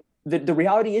 But like the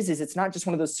reality is it's not just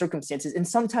one of those circumstances. And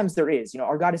sometimes there is,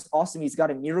 our God is awesome. He's God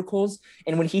of miracles.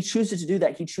 And when he chooses to do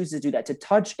that, he chooses to do that, to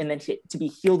touch and then to be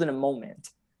healed in a moment.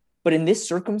 But in this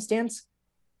circumstance,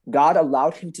 God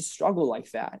allowed him to struggle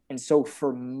like that. And so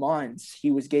for months,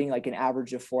 he was getting like an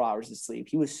average of 4 hours of sleep.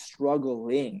 He was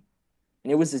struggling.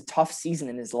 And it was a tough season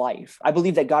in his life. I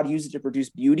believe that God used it to produce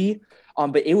beauty.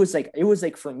 But it was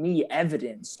like for me,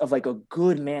 evidence of like a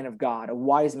good man of God, a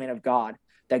wise man of God,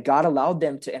 that God allowed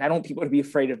them to, and I don't want people to be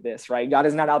afraid of this, right? God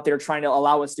is not out there trying to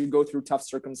allow us to go through tough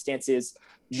circumstances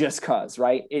just cause,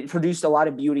 right? It produced a lot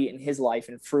of beauty in his life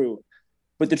and fruit.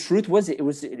 But the truth was, it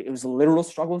was a literal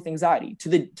struggle with anxiety to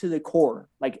the core,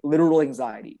 like literal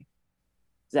anxiety.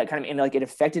 That kind of, and like it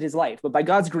affected his life. But by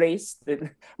God's grace, the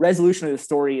resolution of the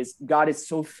story is God is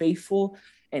so faithful,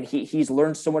 and he's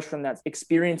learned so much from that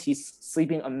experience. He's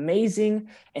sleeping amazing,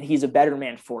 and he's a better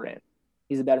man for it.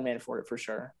 He's a better man for it, for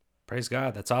sure. Praise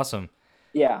God. That's awesome.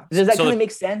 Yeah. Does that So kind of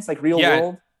make sense? Like real yeah,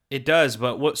 world? it does.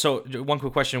 But what? So one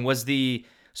quick question was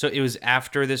so it was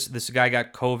after this guy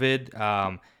got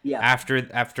COVID. Yeah.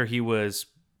 After he was,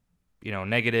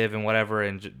 negative and whatever,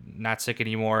 and not sick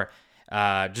anymore.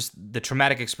 Just the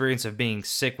traumatic experience of being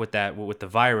sick with the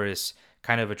virus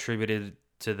kind of attributed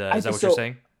to the. Is that what you're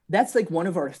saying? That's like one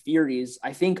of our theories.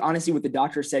 I think honestly, what the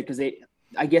doctor said, because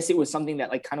I guess it was something that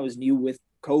like kind of was new with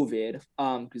COVID,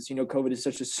 because COVID is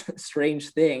such a strange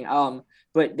thing.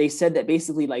 But they said that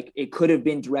basically like it could have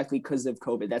been directly because of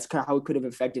COVID. That's kind of how it could have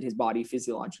affected his body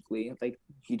physiologically. Like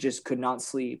he just could not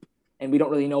sleep. And we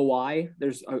don't really know why.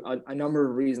 There's a number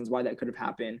of reasons why that could have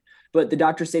happened. But the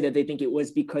doctors say that they think it was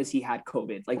because he had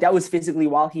COVID. Like that was physically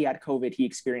while he had COVID, he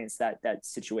experienced that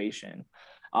situation.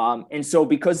 And so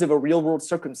because of a real world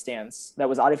circumstance that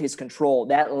was out of his control,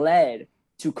 that led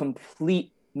to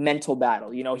complete mental battle.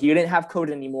 He didn't have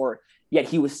COVID anymore, yet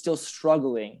he was still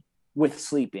struggling with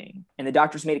sleeping. And the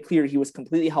doctors made it clear he was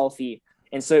completely healthy.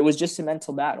 And so it was just a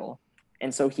mental battle.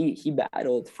 And so he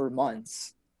battled for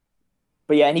months.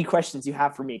 But yeah, any questions you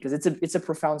have for me? Because it's a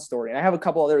profound story. And I have a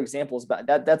couple other examples, but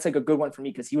that's like a good one for me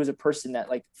because he was a person that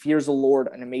like fears the Lord,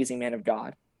 an amazing man of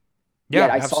God. Yeah, I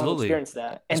saw him absolutely. experience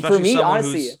that. And Especially for me, someone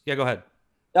honestly, yeah, go ahead.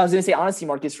 I was going to say, honestly,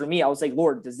 Marcus, for me, I was like,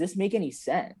 Lord, does this make any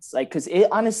sense? Like, because it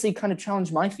honestly kind of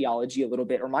challenged my theology a little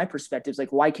bit or my perspectives.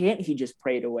 Like, why can't he just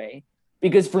pray it away?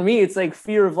 Because for me, it's like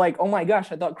fear of like, oh my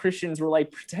gosh, I thought Christians were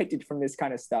like protected from this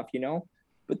kind of stuff,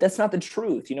 But that's not the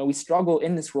truth. We struggle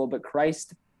in this world, but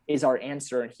Christ is our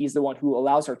answer. And he's the one who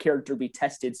allows our character to be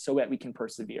tested so that we can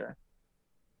persevere.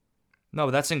 No,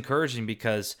 but that's encouraging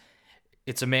because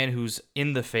it's a man who's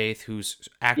in the faith, who's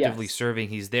actively Yes. serving.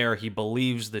 He's there. He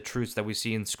believes the truths that we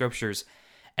see in scriptures.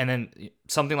 And then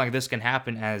something like this can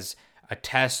happen as a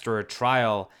test or a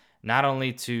trial, not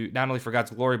only for God's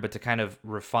glory, but to kind of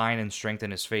refine and strengthen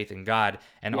his faith in God,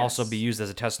 and also be Yes. used as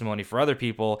a testimony for other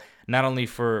people, not only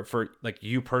for like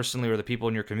you personally or the people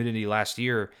in your community last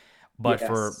year, but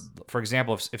Yes. for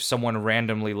example, if someone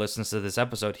randomly listens to this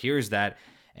episode, hears that,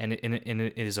 and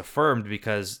it is affirmed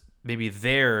because maybe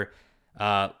they're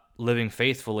living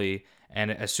faithfully,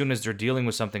 and as soon as they're dealing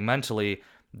with something mentally,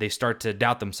 they start to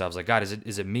doubt themselves. Like, God,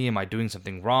 is it me? Am I doing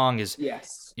something wrong?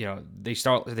 Yes. They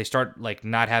start like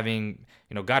not having,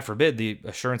 God forbid, the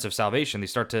assurance of salvation. They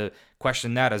start to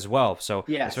question that as well. So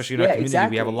Yes. especially in our Yeah,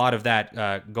 community, we have a exactly. lot of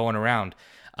that going around.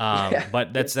 Yeah.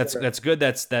 But that's Yes, that's sir. that's good.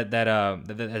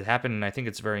 That happened, and I think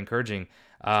it's very encouraging.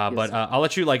 Yes, But sir. I'll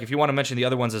let you, like, if you want to mention the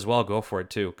other ones as well, go for it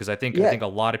too, because Yeah. I think a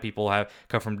lot of people have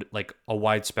come from like a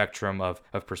wide spectrum of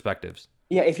perspectives.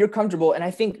 Yeah, if you're comfortable, and I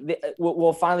think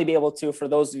we'll finally be able to, for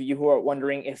those of you who are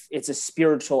wondering if it's a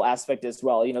spiritual aspect as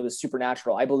well, the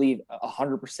supernatural, I believe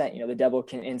 100%, the devil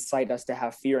can incite us to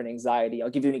have fear and anxiety. I'll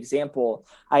give you an example.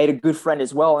 I had a good friend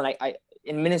as well, and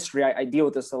in ministry, I deal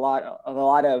with this a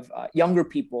lot of younger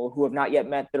people who have not yet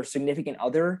met their significant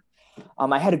other.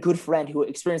 I had a good friend who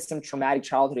experienced some traumatic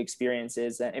childhood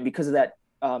experiences, and because of that,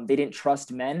 they didn't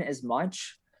trust men as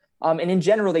much. And in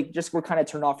general, they just were kind of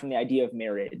turned off from the idea of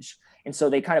marriage. And so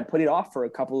they kind of put it off for a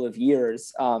couple of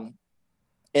years. And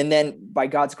then by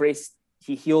God's grace,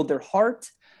 he healed their heart.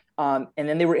 And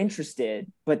then they were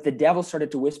interested, but the devil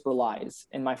started to whisper lies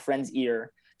in my friend's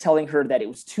ear, telling her that it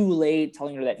was too late,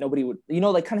 telling her that nobody would,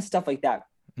 like kind of stuff like that,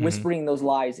 whispering those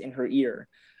lies in her ear.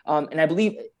 And I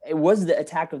believe it was the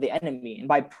attack of the enemy. And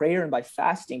by prayer and by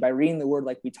fasting, by reading the word,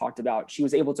 like we talked about, she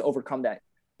was able to overcome that.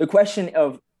 The question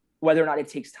of whether or not it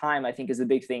takes time, I think, is the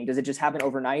big thing. Does it just happen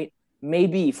overnight?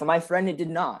 Maybe. For my friend, it did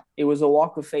not. It was a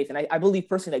walk of faith. And I believe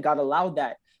personally that God allowed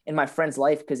that in my friend's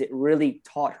life because it really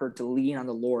taught her to lean on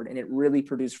the Lord, and it really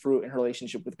produced fruit in her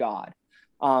relationship with God.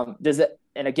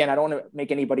 And again, I don't want to make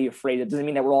anybody afraid. It doesn't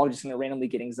mean that we're all just going to randomly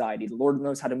get anxiety. The Lord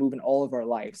knows how to move in all of our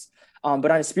lives.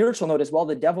 But on a spiritual note as well,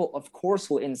 the devil, of course,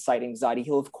 will incite anxiety.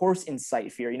 He'll, of course,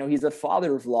 incite fear. He's the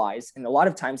father of lies. And a lot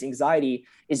of times anxiety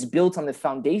is built on the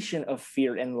foundation of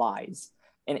fear and lies.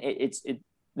 And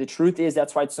the truth is,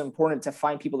 that's why it's so important to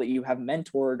find people that you have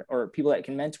mentored, or people that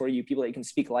can mentor you, people that you can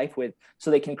speak life with, so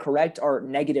they can correct our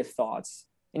negative thoughts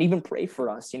and even pray for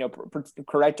us,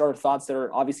 correct our thoughts that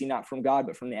are obviously not from God,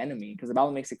 but from the enemy, because the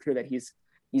Bible makes it clear that he's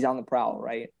on the prowl,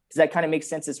 right? Does that kind of make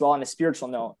sense as well on a spiritual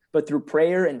note? But through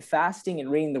prayer and fasting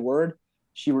and reading the word,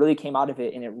 she really came out of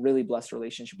it, and it really blessed her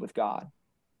relationship with God.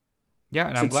 Yeah,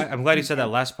 and I'm glad you said that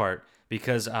last part,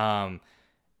 because I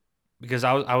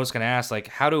was going to ask, like,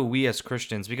 how do we as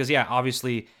Christians, because yeah,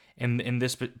 obviously in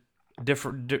this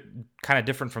kind of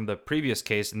different from the previous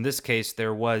case. In this case,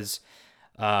 there was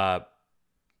a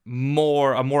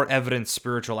more evident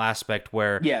spiritual aspect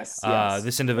where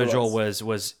this individual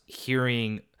was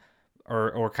hearing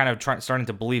or kind of starting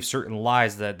to believe certain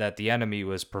lies that the enemy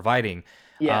was providing.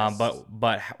 Yes.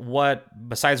 But what,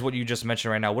 besides what you just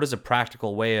mentioned right now, what is a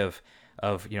practical way of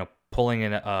pulling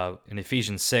in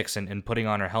Ephesians 6 and putting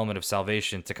on our helmet of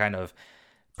salvation to kind of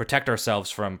protect ourselves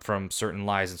from certain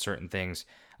lies and certain things?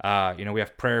 We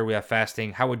have prayer, we have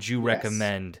fasting. How would you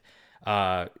recommend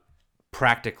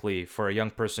practically for a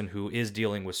young person who is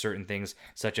dealing with certain things,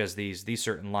 such as these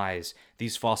certain lies,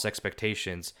 these false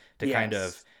expectations, to kind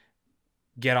of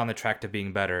get on the track to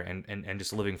being better and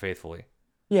just living faithfully?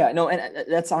 Yeah, no, and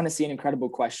that's honestly an incredible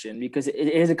question, because it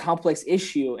is a complex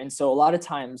issue. And so a lot of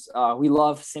times we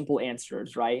love simple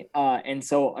answers, right? And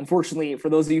so unfortunately, for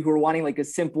those of you who are wanting like a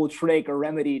simple trick or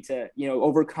remedy to,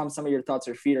 overcome some of your thoughts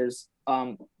or fears,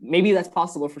 maybe that's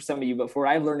possible for some of you, but for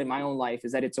what I've learned in my own life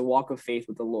is that it's a walk of faith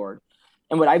with the Lord.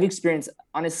 And what I've experienced,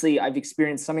 honestly, I've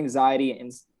experienced some anxiety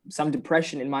and some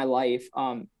depression in my life.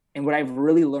 And what I've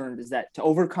really learned is that to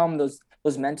overcome those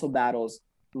mental battles,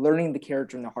 learning the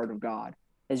character and the heart of God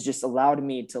has just allowed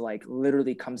me to like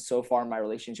literally come so far in my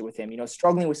relationship with him,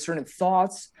 struggling with certain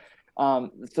thoughts,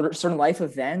 certain life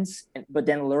events, but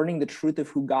then learning the truth of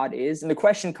who God is. And the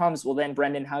question comes, well, then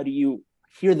Brendan, how do you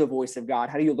hear the voice of God?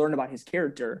 How do you learn about his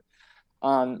character?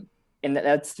 And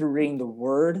that's through reading the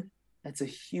word. That's a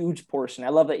huge portion. I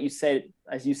love that you said,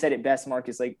 as you said it best,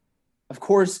 Marcus, like, of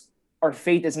course, our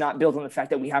faith is not built on the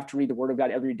fact that we have to read the word of God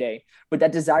every day, but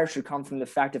that desire should come from the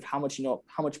fact of how much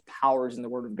power is in the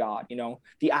word of God,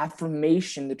 the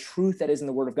affirmation, the truth that is in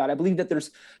the word of God. I believe that there's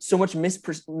so much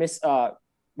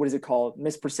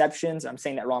misperceptions. I'm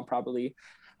saying that wrong probably.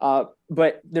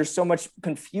 But there's so much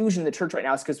confusion in the church right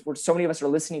now. It's because so many of us are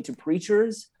listening to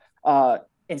preachers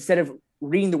instead of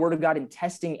reading the word of God and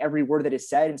testing every word that is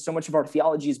said. And so much of our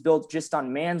theology is built just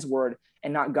on man's word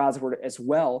and not God's word as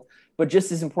well. But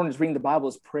just as important as reading the Bible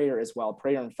is prayer as well,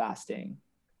 prayer and fasting.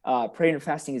 Prayer and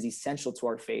fasting is essential to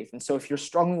our faith. And so if you're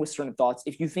struggling with certain thoughts,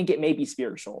 if you think it may be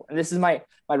spiritual, and this is my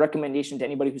recommendation to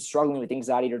anybody who's struggling with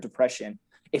anxiety or depression,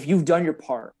 if you've done your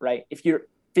part, right? If your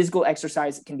physical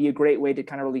exercise can be a great way to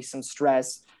kind of release some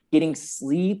stress, getting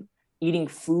sleep, eating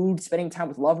food, spending time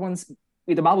with loved ones.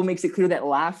 The Bible makes it clear that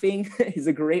laughing is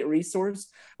a great resource.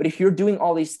 But if you're doing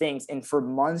all these things and for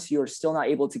months you're still not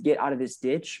able to get out of this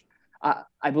ditch,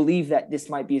 I believe that this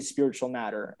might be a spiritual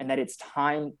matter, and that it's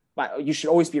time. You should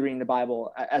always be reading the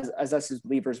Bible as us as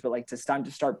believers, but like it's time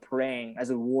to start praying as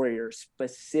a warrior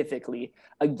specifically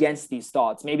against these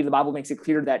thoughts. Maybe the Bible makes it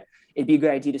clear that it'd be a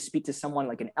good idea to speak to someone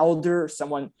like an elder,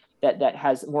 someone that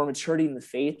has more maturity in the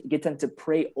faith, get them to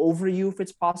pray over you if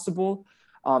it's possible.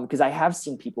 Because I have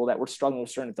seen people that were struggling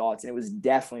with certain thoughts, and it was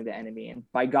definitely the enemy. And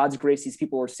by God's grace, these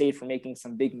people were saved from making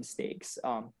some big mistakes.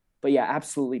 But yeah,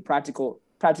 absolutely practical,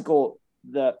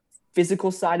 the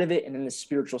physical side of it, and then the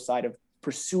spiritual side of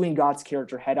pursuing God's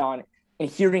character head on and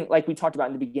hearing, like we talked about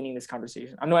in the beginning of this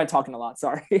conversation. I know I'm talking a lot,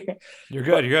 sorry. You're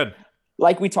good. You're good.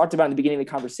 Like we talked about in the beginning of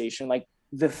the conversation, like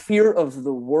the fear of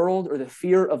the world or the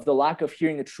fear of the lack of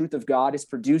hearing the truth of God is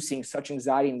producing such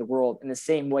anxiety in the world. In the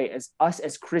same way as us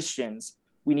as Christians,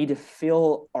 we need to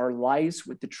fill our lives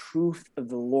with the truth of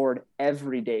the Lord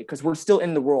every day, because we're still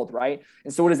in the world, right?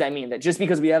 And so what does that mean? That just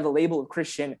because we have the label of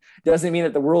Christian doesn't mean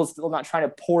that the world's still not trying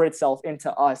to pour itself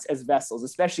into us as vessels,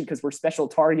 especially because we're special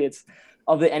targets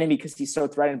of the enemy because he's so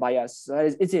threatened by us. So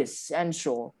it's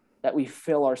essential that we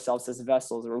fill ourselves as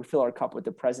vessels, or we fill our cup with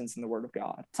the presence and the word of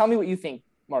God. Tell me what you think,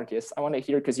 Marcus. I want to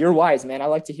hear, because you're wise, man. I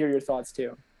like to hear your thoughts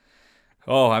too.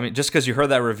 Oh, I mean, just because you heard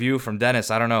that review from Dennis,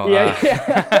 I don't know.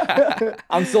 Yeah.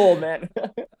 I'm sold, man.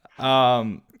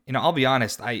 I'll be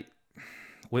honest.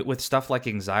 With stuff like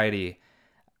anxiety,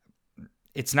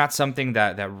 it's not something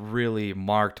that really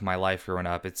marked my life growing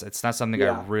up. It's not something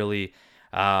I really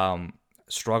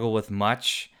struggle with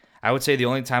much. I would say the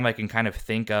only time I can kind of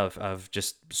think of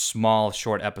just small,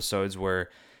 short episodes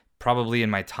were probably in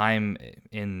my time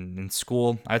in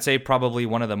school. I'd say probably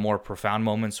one of the more profound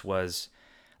moments was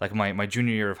like my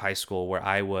junior year of high school, where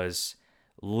I was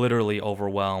literally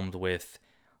overwhelmed with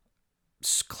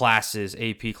classes,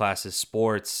 AP classes,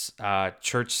 sports,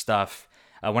 church stuff.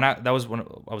 That was when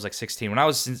I was like 16. When I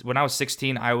was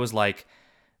 16, I was like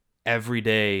every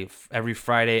day, every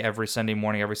Friday, every Sunday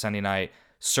morning, every Sunday night,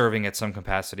 serving at some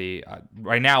capacity.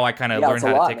 Right now, I kind of learned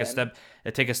how to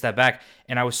take a step back,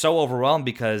 and I was so overwhelmed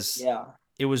because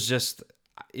it was just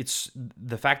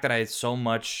the fact that I had so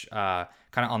much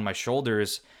kind of on my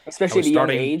shoulders, especially at a young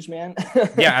age, man.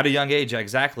 Yeah, at a young age,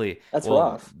 exactly. That's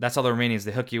rough. That's how the Romanians,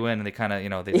 they hook you in and they kind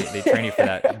of they train you for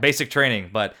that basic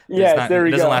training, but it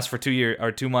doesn't last for 2 years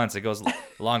or 2 months. It goes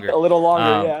longer, a little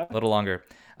longer, a little longer.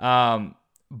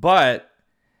 But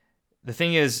the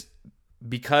thing is,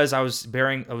 because I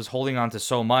was holding on to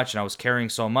so much and I was carrying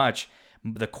so much,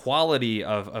 the quality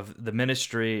of the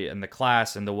ministry and the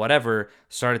class and the whatever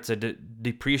started to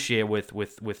depreciate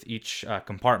with each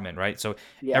compartment, right? So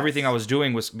everything I was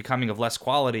doing was becoming of less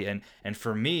quality, and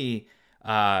for me,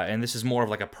 and this is more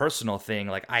of like a personal thing,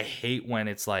 like I hate when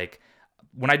it's like,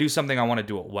 when I do something, I want to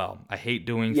do it well. I hate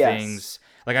doing things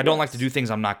like I don't like to do things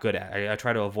I'm not good at. I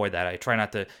try to avoid that. I try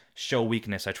not to show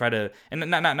weakness. I try to, and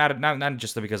not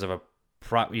just because of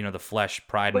the flesh,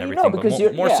 pride, and everything,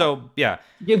 but more so,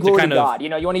 give glory to God. You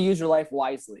want to use your life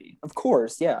wisely, of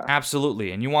course.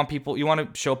 Absolutely. And you want to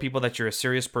show people that you're a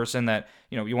serious person, that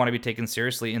you want to be taken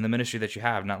seriously in the ministry that you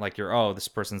have, not like this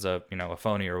person's a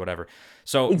phony or whatever.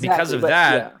 So because of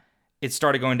that, it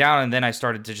started going down, and then I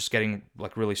started to just getting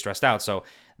like really stressed out. So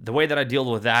the way that I deal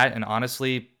with that, and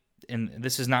honestly, and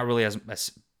this is not really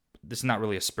this is not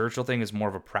really a spiritual thing, it's more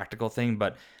of a practical thing,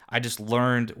 but I just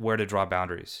learned where to draw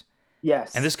boundaries.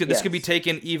 Yes. And this could be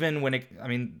taken even when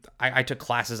I took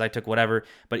classes, I took whatever,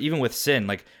 but even with sin,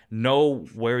 like, know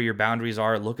where your boundaries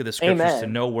are. Look at the scriptures to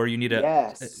know where you need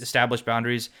to establish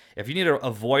boundaries. If you need to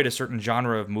avoid a certain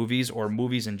genre of movies or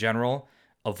movies in general,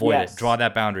 avoid it. Draw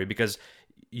that boundary, because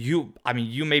you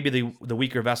may be the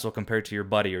weaker vessel compared to your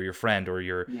buddy or your friend or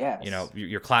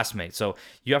your classmate. So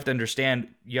you have to understand,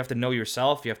 you have to know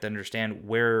yourself, you have to understand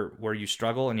where you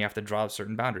struggle, and you have to draw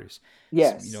certain boundaries.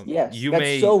 Yes.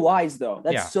 That's so wise, though.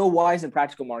 That's so wise and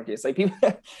practical, Marcus. Like, people,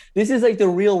 this is like the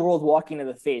real world walking of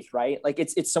the faith, right? Like,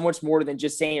 it's so much more than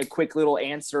just saying a quick little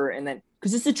answer, and then,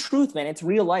 because it's the truth, man. It's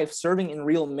real life, serving in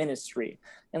real ministry.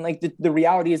 And like the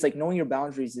reality is, like, knowing your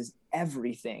boundaries is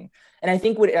everything. And I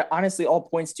think what it honestly all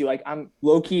points to, like, I'm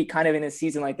low-key kind of in a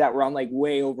season like that where I'm like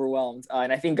way overwhelmed.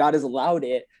 And I think God has allowed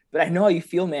it, but I know how you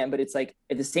feel, man. But it's like,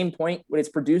 at the same point, what it's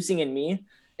producing in me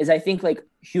is, I think, like,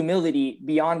 humility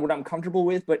beyond what I'm comfortable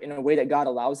with, but in a way that God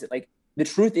allows it. Like, the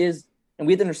truth is, and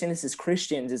we have to understand this as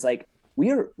Christians, is like,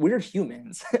 we're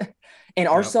humans and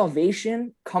our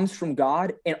salvation comes from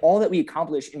God, and all that we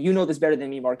accomplish, and you know this better than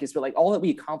me, Marcus, but like, all that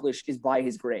we accomplish is by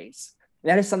his grace.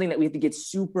 And that is something that we have to get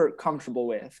super comfortable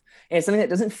with. And it's something that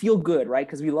doesn't feel good, right?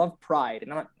 Because we love pride.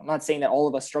 And I'm not saying that all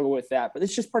of us struggle with that, but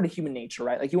it's just part of human nature,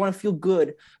 right? Like, you want to feel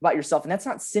good about yourself, and that's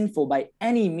not sinful by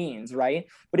any means, right?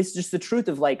 But it's just the truth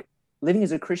of, like, living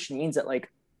as a Christian means that, like,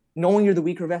 knowing you're the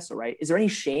weaker vessel, right? Is there any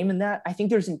shame in that? I think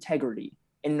there's integrity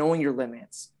in knowing your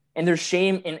limits. And there's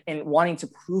shame in wanting to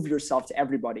prove yourself to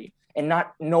everybody, and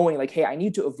not knowing, like, hey, I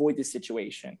need to avoid this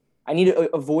situation. I need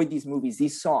to avoid these movies,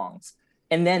 these songs.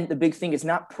 And then the big thing is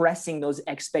not pressing those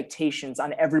expectations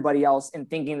on everybody else and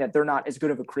thinking that they're not as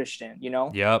good of a Christian,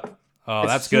 Yep. Oh,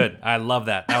 that's good. I love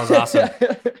that. That was awesome.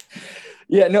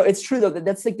 Yeah, no, it's true, though.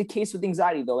 That's like the case with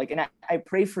anxiety, though. Like, and I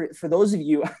pray for those of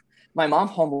you. My mom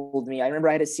humbled me. I remember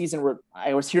I had a season where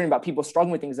I was hearing about people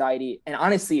struggling with anxiety. And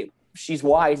honestly, she's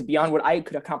wise beyond what I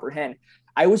could comprehend.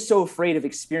 I was so afraid of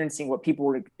experiencing what people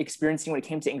were experiencing when it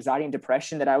came to anxiety and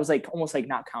depression that I was like almost like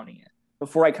not counting it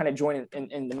before I kind of joined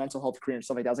in the mental health career and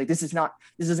stuff like that. I was like, this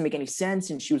doesn't make any sense.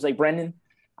 And she was like, Brendan,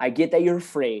 I get that you're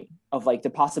afraid of like the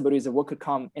possibilities of what could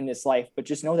come in this life, but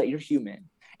just know that you're human.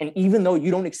 And even though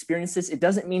you don't experience this, it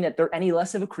doesn't mean that they're any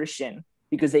less of a Christian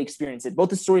because they experience it. Both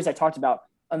the stories I talked about,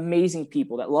 amazing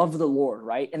people that love the Lord,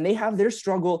 right? And they have their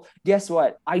struggle. Guess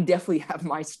what? I definitely have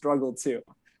my struggle too.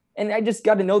 And I just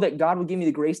got to know that God will give me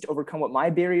the grace to overcome what my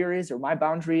barrier is or my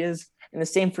boundary is. And the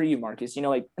same for you, Marcus, you know,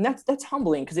 like, and that's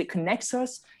humbling because it connects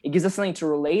us. It gives us something to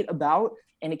relate about,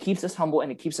 and it keeps us humble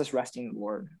and it keeps us resting in the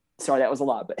Lord. Sorry, that was a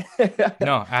lot, but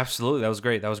No, absolutely. That was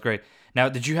great. That was great. Now,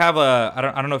 did you have I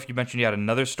don't know if you mentioned you had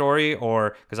another story,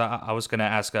 or because I was going to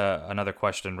ask another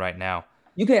question right now.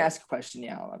 You can ask a question.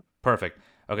 Yeah. Perfect.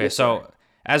 Okay. Yes, So sir.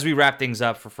 as we wrap things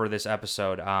up for this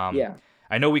episode, Yeah.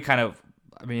 I know we kind of,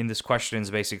 I mean, this question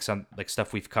is basically some like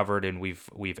stuff we've covered and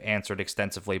we've answered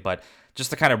extensively, but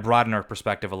just to kind of broaden our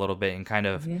perspective a little bit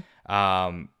and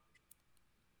um,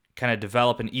 kind of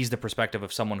develop and ease the perspective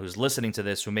of someone who's listening to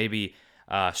this who may be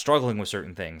struggling with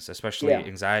certain things, especially Yeah.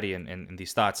 anxiety and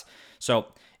these thoughts. So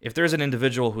if there's an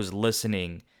individual who's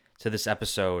listening to this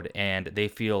episode and they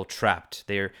feel trapped,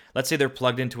 let's say they're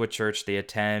plugged into a church, they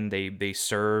attend, they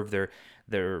serve, they're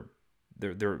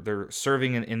they're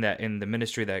serving in the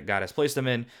ministry that God has placed them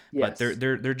in, but Yes.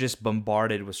 they're just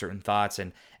bombarded with certain thoughts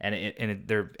and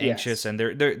they're anxious Yes. and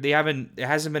they haven't, it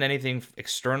hasn't been anything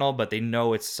external, but they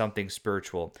know it's something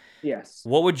spiritual. Yes.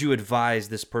 What would you advise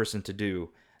this person to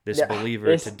do, this Yeah.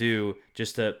 believer to This. do,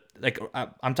 just to like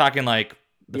I'm talking like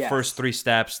the first Yes. 3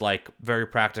 steps, like very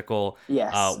practical,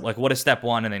 Yes. like what is step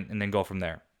one, and then go from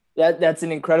there. That's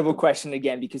an incredible question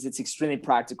again, because it's extremely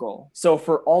practical. So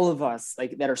for all of us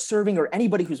like that are serving, or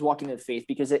anybody who's walking in faith,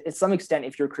 because at some extent,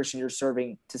 if you're a Christian, you're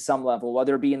serving to some level,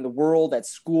 whether it be in the world, at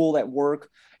school, at work,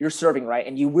 you're serving, right?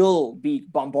 And you will be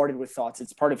bombarded with thoughts.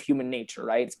 It's part of human nature,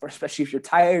 right? Especially if you're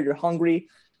tired, you're hungry.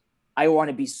 I want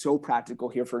to be so practical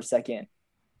here for a second.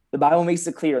 The Bible makes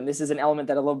it clear, and this is an element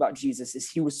that I love about Jesus, is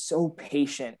he was so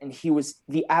patient and he was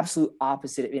the absolute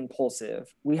opposite of impulsive.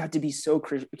 We have to be so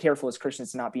careful as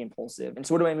Christians to not be impulsive. And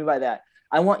so what do I mean by that?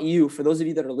 I want you, for those of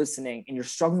you that are listening and you're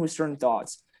struggling with certain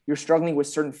thoughts, you're struggling with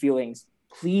certain feelings,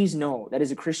 please know that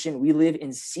as a Christian, we live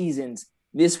in seasons.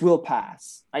 This will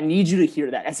pass. I need you to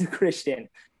hear that as a Christian.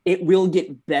 It will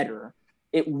get better.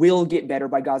 It will get better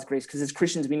by God's grace, because as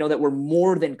Christians, we know that we're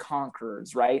more than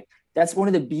conquerors, right? That's one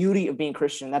of the beauty of being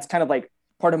Christian. That's kind of like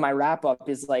part of my wrap up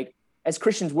is like, as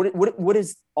Christians, what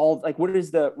is all like, what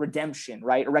is the redemption,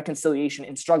 right? A reconciliation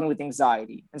in struggling with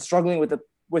anxiety and struggling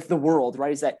with the world,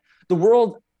 right? Is that the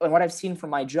world, and what I've seen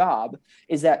from my job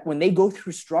is that when they go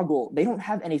through struggle, they don't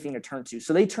have anything to turn to.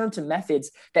 So they turn to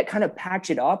methods that kind of patch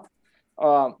it up,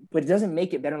 but it doesn't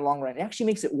make it better in the long run. It actually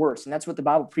makes it worse. And that's what the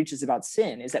Bible preaches about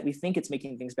sin, is that we think it's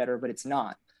making things better, but it's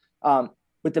not.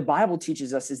 What the Bible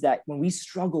teaches us is that when we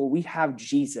struggle, we have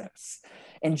Jesus.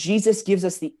 And Jesus gives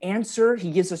us the answer.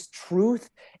 He gives us truth.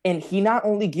 And he not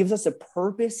only gives us a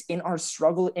purpose in our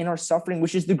struggle, in our suffering,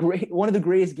 which is one of the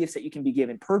greatest gifts that you can be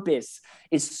given. Purpose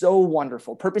is so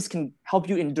wonderful. Purpose can help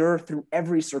you endure through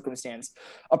every circumstance.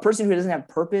 A person who doesn't have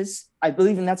purpose, I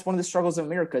believe, and that's one of the struggles of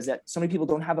America, is that so many people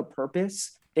don't have a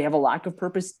purpose. They have a lack of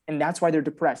purpose, and that's why they're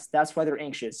depressed. That's why they're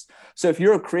anxious. So if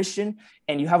you're a Christian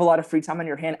and you have a lot of free time on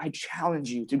your hand, I challenge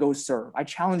you to go serve. I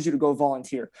challenge you to go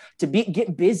volunteer, to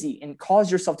get busy and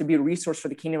cause yourself to be a resource for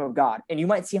the kingdom of God. And you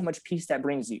might see how much peace that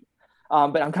brings you.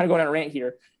 But I'm kind of going on a rant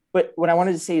here. But what I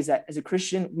wanted to say is that as a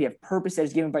Christian, we have purpose that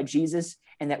is given by Jesus,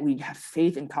 and that we have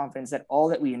faith and confidence that all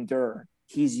that we endure,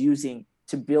 he's using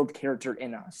to build character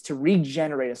in us, to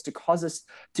regenerate us, to cause us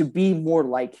to be more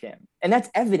like him. And that's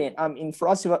evident.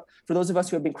 For those of us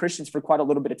who have been Christians for quite a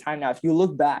little bit of time now, if you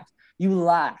look back, you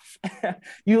laugh.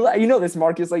 You know this,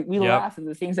 Marcus, like we Yep. laugh at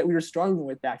the things that we were struggling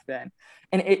with back then.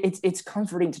 And it's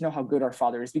comforting to know how good our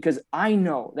Father is, because I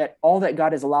know that all that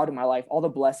God has allowed in my life, all the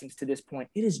blessings to this point,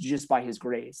 it is just by his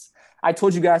grace. I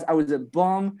told you guys I was a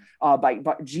bum. By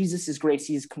Jesus' grace,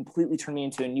 he's completely turned me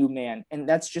into a new man. And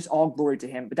that's just all glory to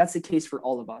him. But that's the case for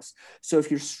all of us. So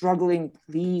if you're struggling,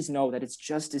 please know that it's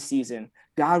just a season.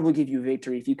 God will give you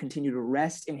victory if you continue to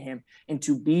rest in him and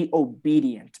to be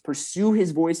obedient. Pursue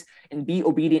his voice and be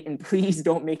obedient. And please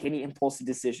don't make any impulsive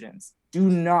decisions. Do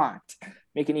not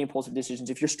make any impulsive decisions.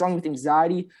 If you're struggling with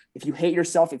anxiety, if you hate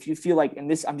yourself, if you feel like,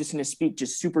 and this, I'm just going to speak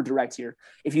just super direct here.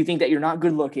 If you think that you're not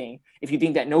good looking, if you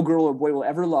think that no girl or boy will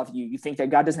ever love you, you think that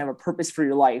God doesn't have a purpose for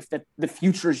your life, that the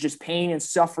future is just pain and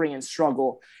suffering and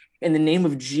struggle, in the name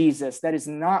of Jesus. That is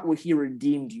not what he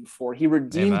redeemed you for. He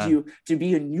redeemed you to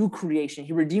be a new creation.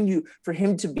 He redeemed you for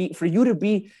you to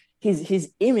be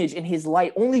his image and his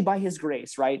light only by his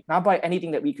grace, right? Not by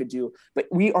anything that we could do, but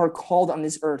we are called on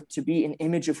this earth to be an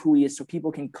image of who he is so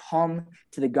people can come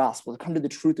to the gospel, to come to the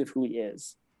truth of who he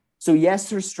is. So yes,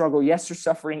 there's struggle. Yes, there's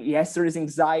suffering. Yes, there is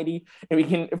anxiety. And we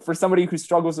can, for somebody who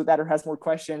struggles with that or has more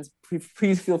questions,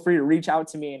 please feel free to reach out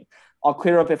to me and I'll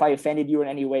clear up if I offended you in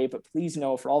any way. But please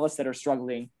know, for all of us that are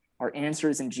struggling, our answer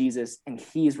is in Jesus, and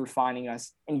he is refining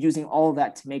us and using all of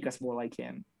that to make us more like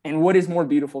him. And what is more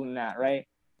beautiful than that, right?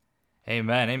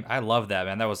 Amen. I love that,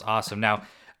 man. That was awesome. Now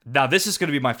this is going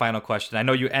to be my final question. I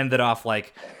know you ended off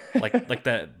like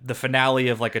the finale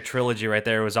of like a trilogy right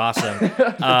there. It was awesome.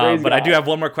 But I do have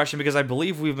one more question, because I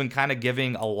believe we've been kind of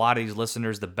giving a lot of these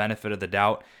listeners the benefit of the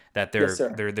doubt that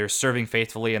they're serving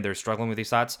faithfully and they're struggling with these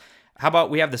thoughts. How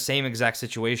about we have the same exact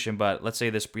situation, but let's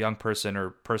say this young person or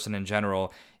person in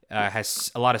general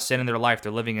has a lot of sin in their life.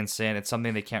 They're living in sin. It's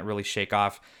something they can't really shake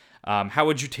off. How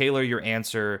would you tailor your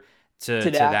answer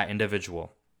to that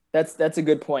individual? That's a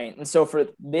good point. And so for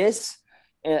this,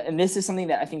 and this is something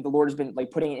that I think the Lord has been like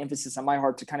putting an emphasis on my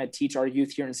heart to kind of teach our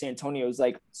youth here in San Antonio, is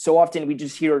like, so often we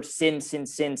just hear sin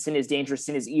is dangerous,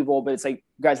 sin is evil, but it's like,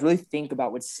 guys, really think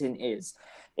about what sin is.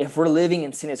 If we're living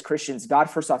in sin as Christians, God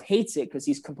first off hates it because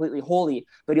he's completely holy,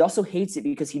 but he also hates it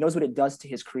because he knows what it does to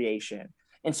his creation.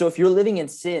 And so if you're living in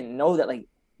sin, know that like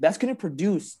that's going to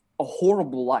produce a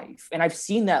horrible life. And I've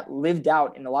seen that lived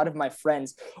out in a lot of my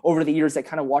friends over the years that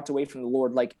kind of walked away from the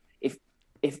Lord. Like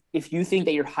if you think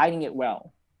that you're hiding it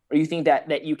well, or you think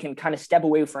that you can kind of step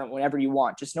away from it whenever you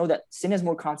want, just know that sin has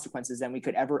more consequences than we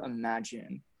could ever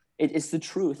imagine. It's the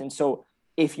truth. And so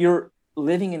if you're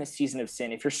living in a season of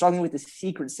sin, if you're struggling with the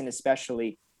secret sin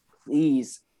especially,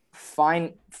 please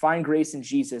find grace in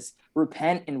Jesus,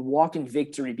 repent and walk in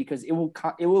victory, because it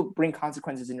will bring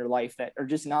consequences in your life that are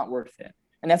just not worth it.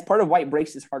 And that's part of why it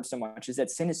breaks his heart so much, is that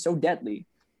sin is so deadly.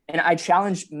 And I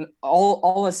challenge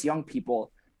all us young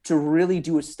people to really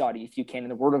do a study, if you can, in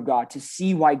the Word of God, to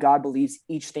see why God believes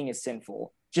each thing is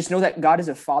sinful. Just know that God is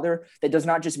a father that does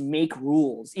not just make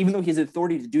rules, even though he has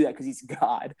authority to do that because he's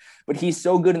God. But he's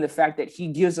so good in the fact that he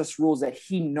gives us rules that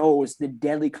he knows the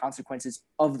deadly consequences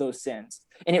of those sins.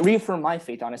 And it reaffirmed my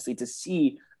faith, honestly, to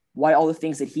see why all the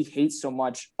things that he hates so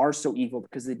much are so evil,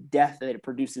 because the death that it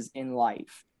produces in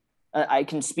life. I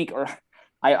can speak, or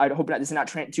I hope this is not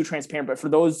too transparent, but for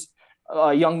those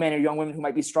young men or young women who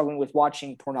might be struggling with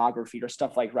watching pornography or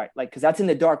stuff like, right? Like, because that's in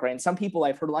the dark, right? And some people,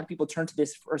 I've heard a lot of people turn to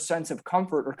this for a sense of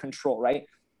comfort or control, right?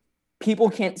 People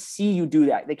can't see you do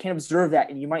that. They can't observe that.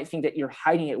 And you might think that you're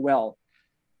hiding it well.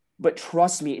 But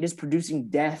trust me, it is producing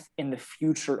death in the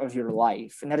future of your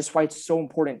life. And that is why it's so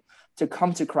important to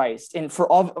come to Christ. And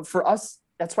for us,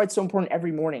 that's why it's so important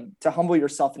every morning to humble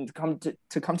yourself and to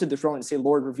come to the throne and say,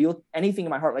 Lord, reveal anything in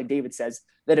my heart, like David says,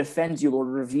 that offends you, Lord,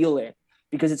 reveal it,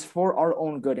 because it's for our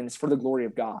own good and it's for the glory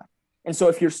of God. And so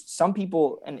if you're some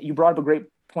people, and you brought up a great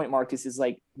point, Marcus, is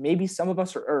like, maybe some of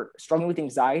us are struggling with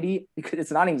anxiety, because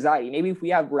it's not anxiety. Maybe if we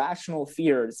have rational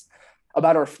fears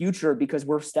about our future because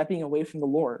we're stepping away from the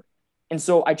Lord. And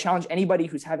so I challenge anybody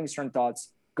who's having certain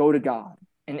thoughts, go to God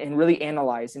and really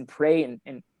analyze and pray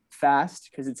and fast,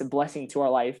 because it's a blessing to our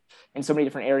life in so many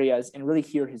different areas, and really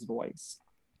hear his voice.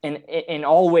 And in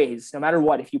all ways, no matter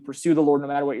what, if you pursue the Lord, no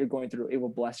matter what you're going through, it will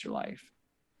bless your life.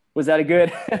 Was that a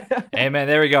good? Amen.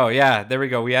 There we go. Yeah, there we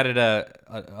go. We added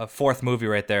a fourth movie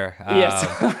right there. Yes,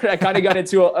 I kind of got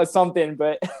into a something,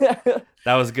 but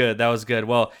that was good. That was good.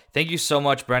 Well, thank you so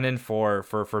much, Brendan,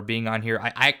 for being on here.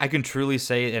 I can truly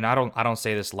say, and I don't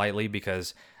say this lightly,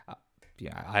 because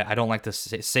I don't like to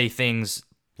say things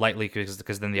lightly,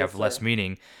 because then they have less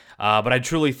meaning. But I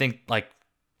truly think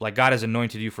like God has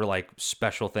anointed you for like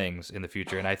special things in the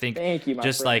future. And I think thank you,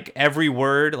 just friend. like every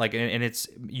word, like, and it's,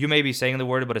 you may be saying the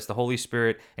word, but it's the Holy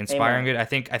Spirit inspiring Amen.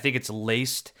 it. I think it's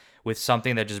laced with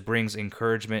something that just brings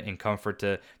encouragement and comfort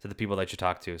to the people that you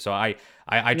talk to. So I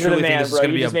truly think this is going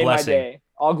to be a blessing.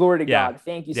 All glory to God.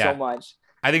 Thank you so much.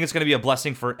 I think it's going to be a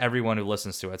blessing for everyone who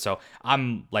listens to it. So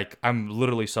I'm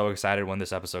literally so excited when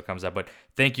this episode comes up. But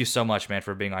thank you so much, man,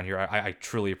 for being on here. I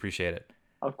truly appreciate it.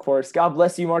 Of course. God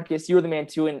bless you, Marcus. You're the man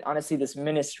too. And honestly, this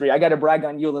ministry, I got to brag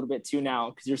on you a little bit too now,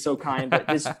 because you're so kind. But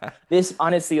this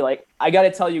honestly, like, I got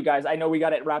to tell you guys, I know we got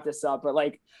to wrap this up, but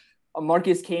like,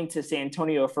 Marcus came to San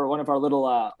Antonio for one of our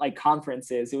little like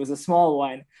conferences. It was a small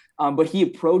one, but he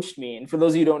approached me. And for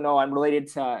those of you who don't know, I'm related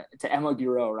to Emma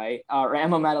Guerrero, right? Or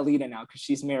Emma Madalena now, because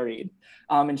she's married.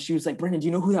 And she was like, Brendan, do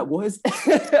you know who that was?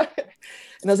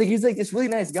 And I was like, he's like this really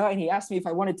nice guy. And he asked me if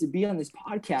I wanted to be on this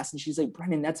podcast. And she's like,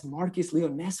 Brendan, that's Marcus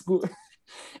Leonescu.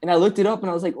 And I looked it up and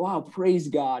I was like, wow, praise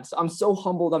God. So I'm so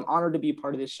humbled. I'm honored to be a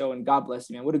part of this show, and God bless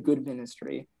you, man. What a good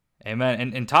ministry.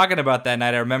 Amen. And talking about that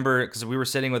night, I remember because we were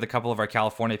sitting with a couple of our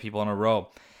California people in a row,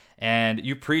 and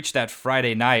you preached that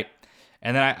Friday night.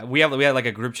 And then we had like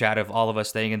a group chat of all of us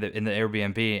staying in the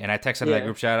Airbnb, and I texted that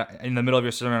group chat in the middle of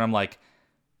your sermon. I'm like,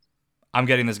 I'm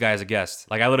getting this guy as a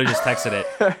guest. Like I literally just texted it,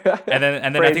 and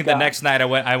then I think God. The next night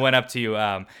I went up to you.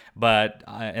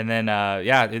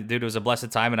 Dude, it was a blessed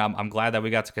time, and I'm glad that we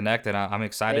got to connect, and I'm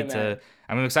excited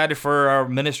I'm excited for our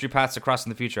ministry paths to cross in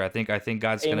the future. I think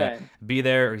God's gonna be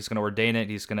there. He's gonna ordain it.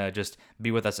 He's gonna just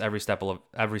be with us every step of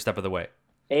the way.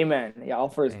 Amen. Yeah, all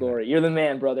for His glory. You're the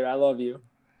man, brother. I love you.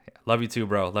 Love you too,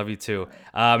 bro. Love you too.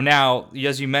 Now,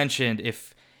 as you mentioned,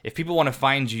 if people want to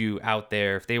find you out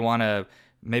there, if they want to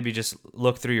maybe just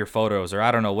look through your photos, or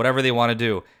I don't know, whatever they want to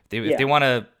do. If they want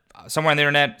to, somewhere on the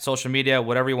internet, social media,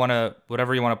 whatever you want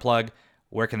to plug,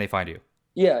 where can they find you?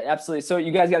 Yeah, absolutely. So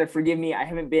you guys got to forgive me. I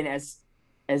haven't been as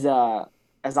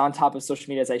on top of social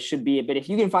media as I should be. But if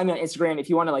you can find me on Instagram, if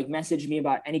you want to like message me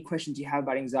about any questions you have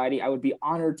about anxiety, I would be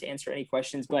honored to answer any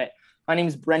questions. But my name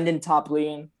is Brendan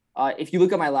Toplean. If you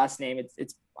look at my last name,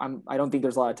 I don't think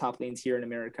there's a lot of Topleans here in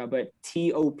America, but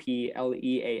Toplean,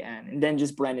 and then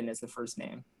just Brendan is the first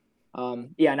name.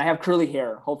 And I have curly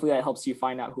hair. Hopefully that helps you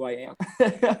find out who I am.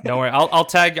 Don't worry, I'll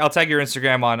tag your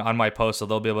Instagram on my post, so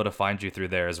they'll be able to find you through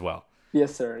there as well.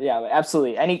 Yes, sir. Yeah,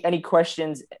 absolutely. Any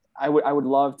questions? I would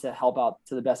love to help out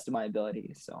to the best of my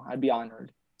ability. So I'd be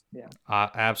honored. Yeah.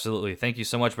 Absolutely. Thank you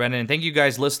so much, Brendan. And thank you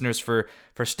guys, listeners, for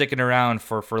sticking around,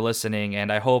 for listening.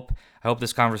 And I hope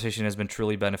this conversation has been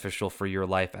truly beneficial for your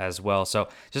life as well. So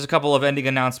just a couple of ending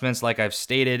announcements. Like I've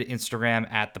stated, Instagram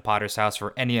at The Potter's House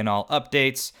for any and all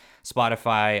updates,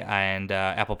 Spotify and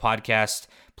Apple Podcast.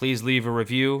 Please leave a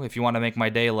review if you want to make my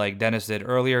day like Dennis did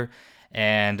earlier.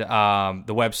 And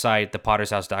the website,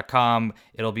 thepottershouse.com.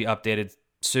 It'll be updated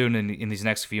soon in these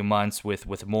next few months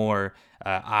with more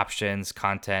options,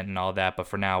 content, and all that. But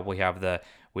for now, we have the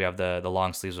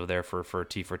long sleeves over there for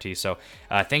T4T. So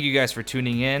thank you guys for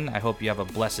tuning in. I hope you have a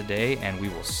blessed day, and we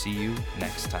will see you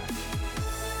next time.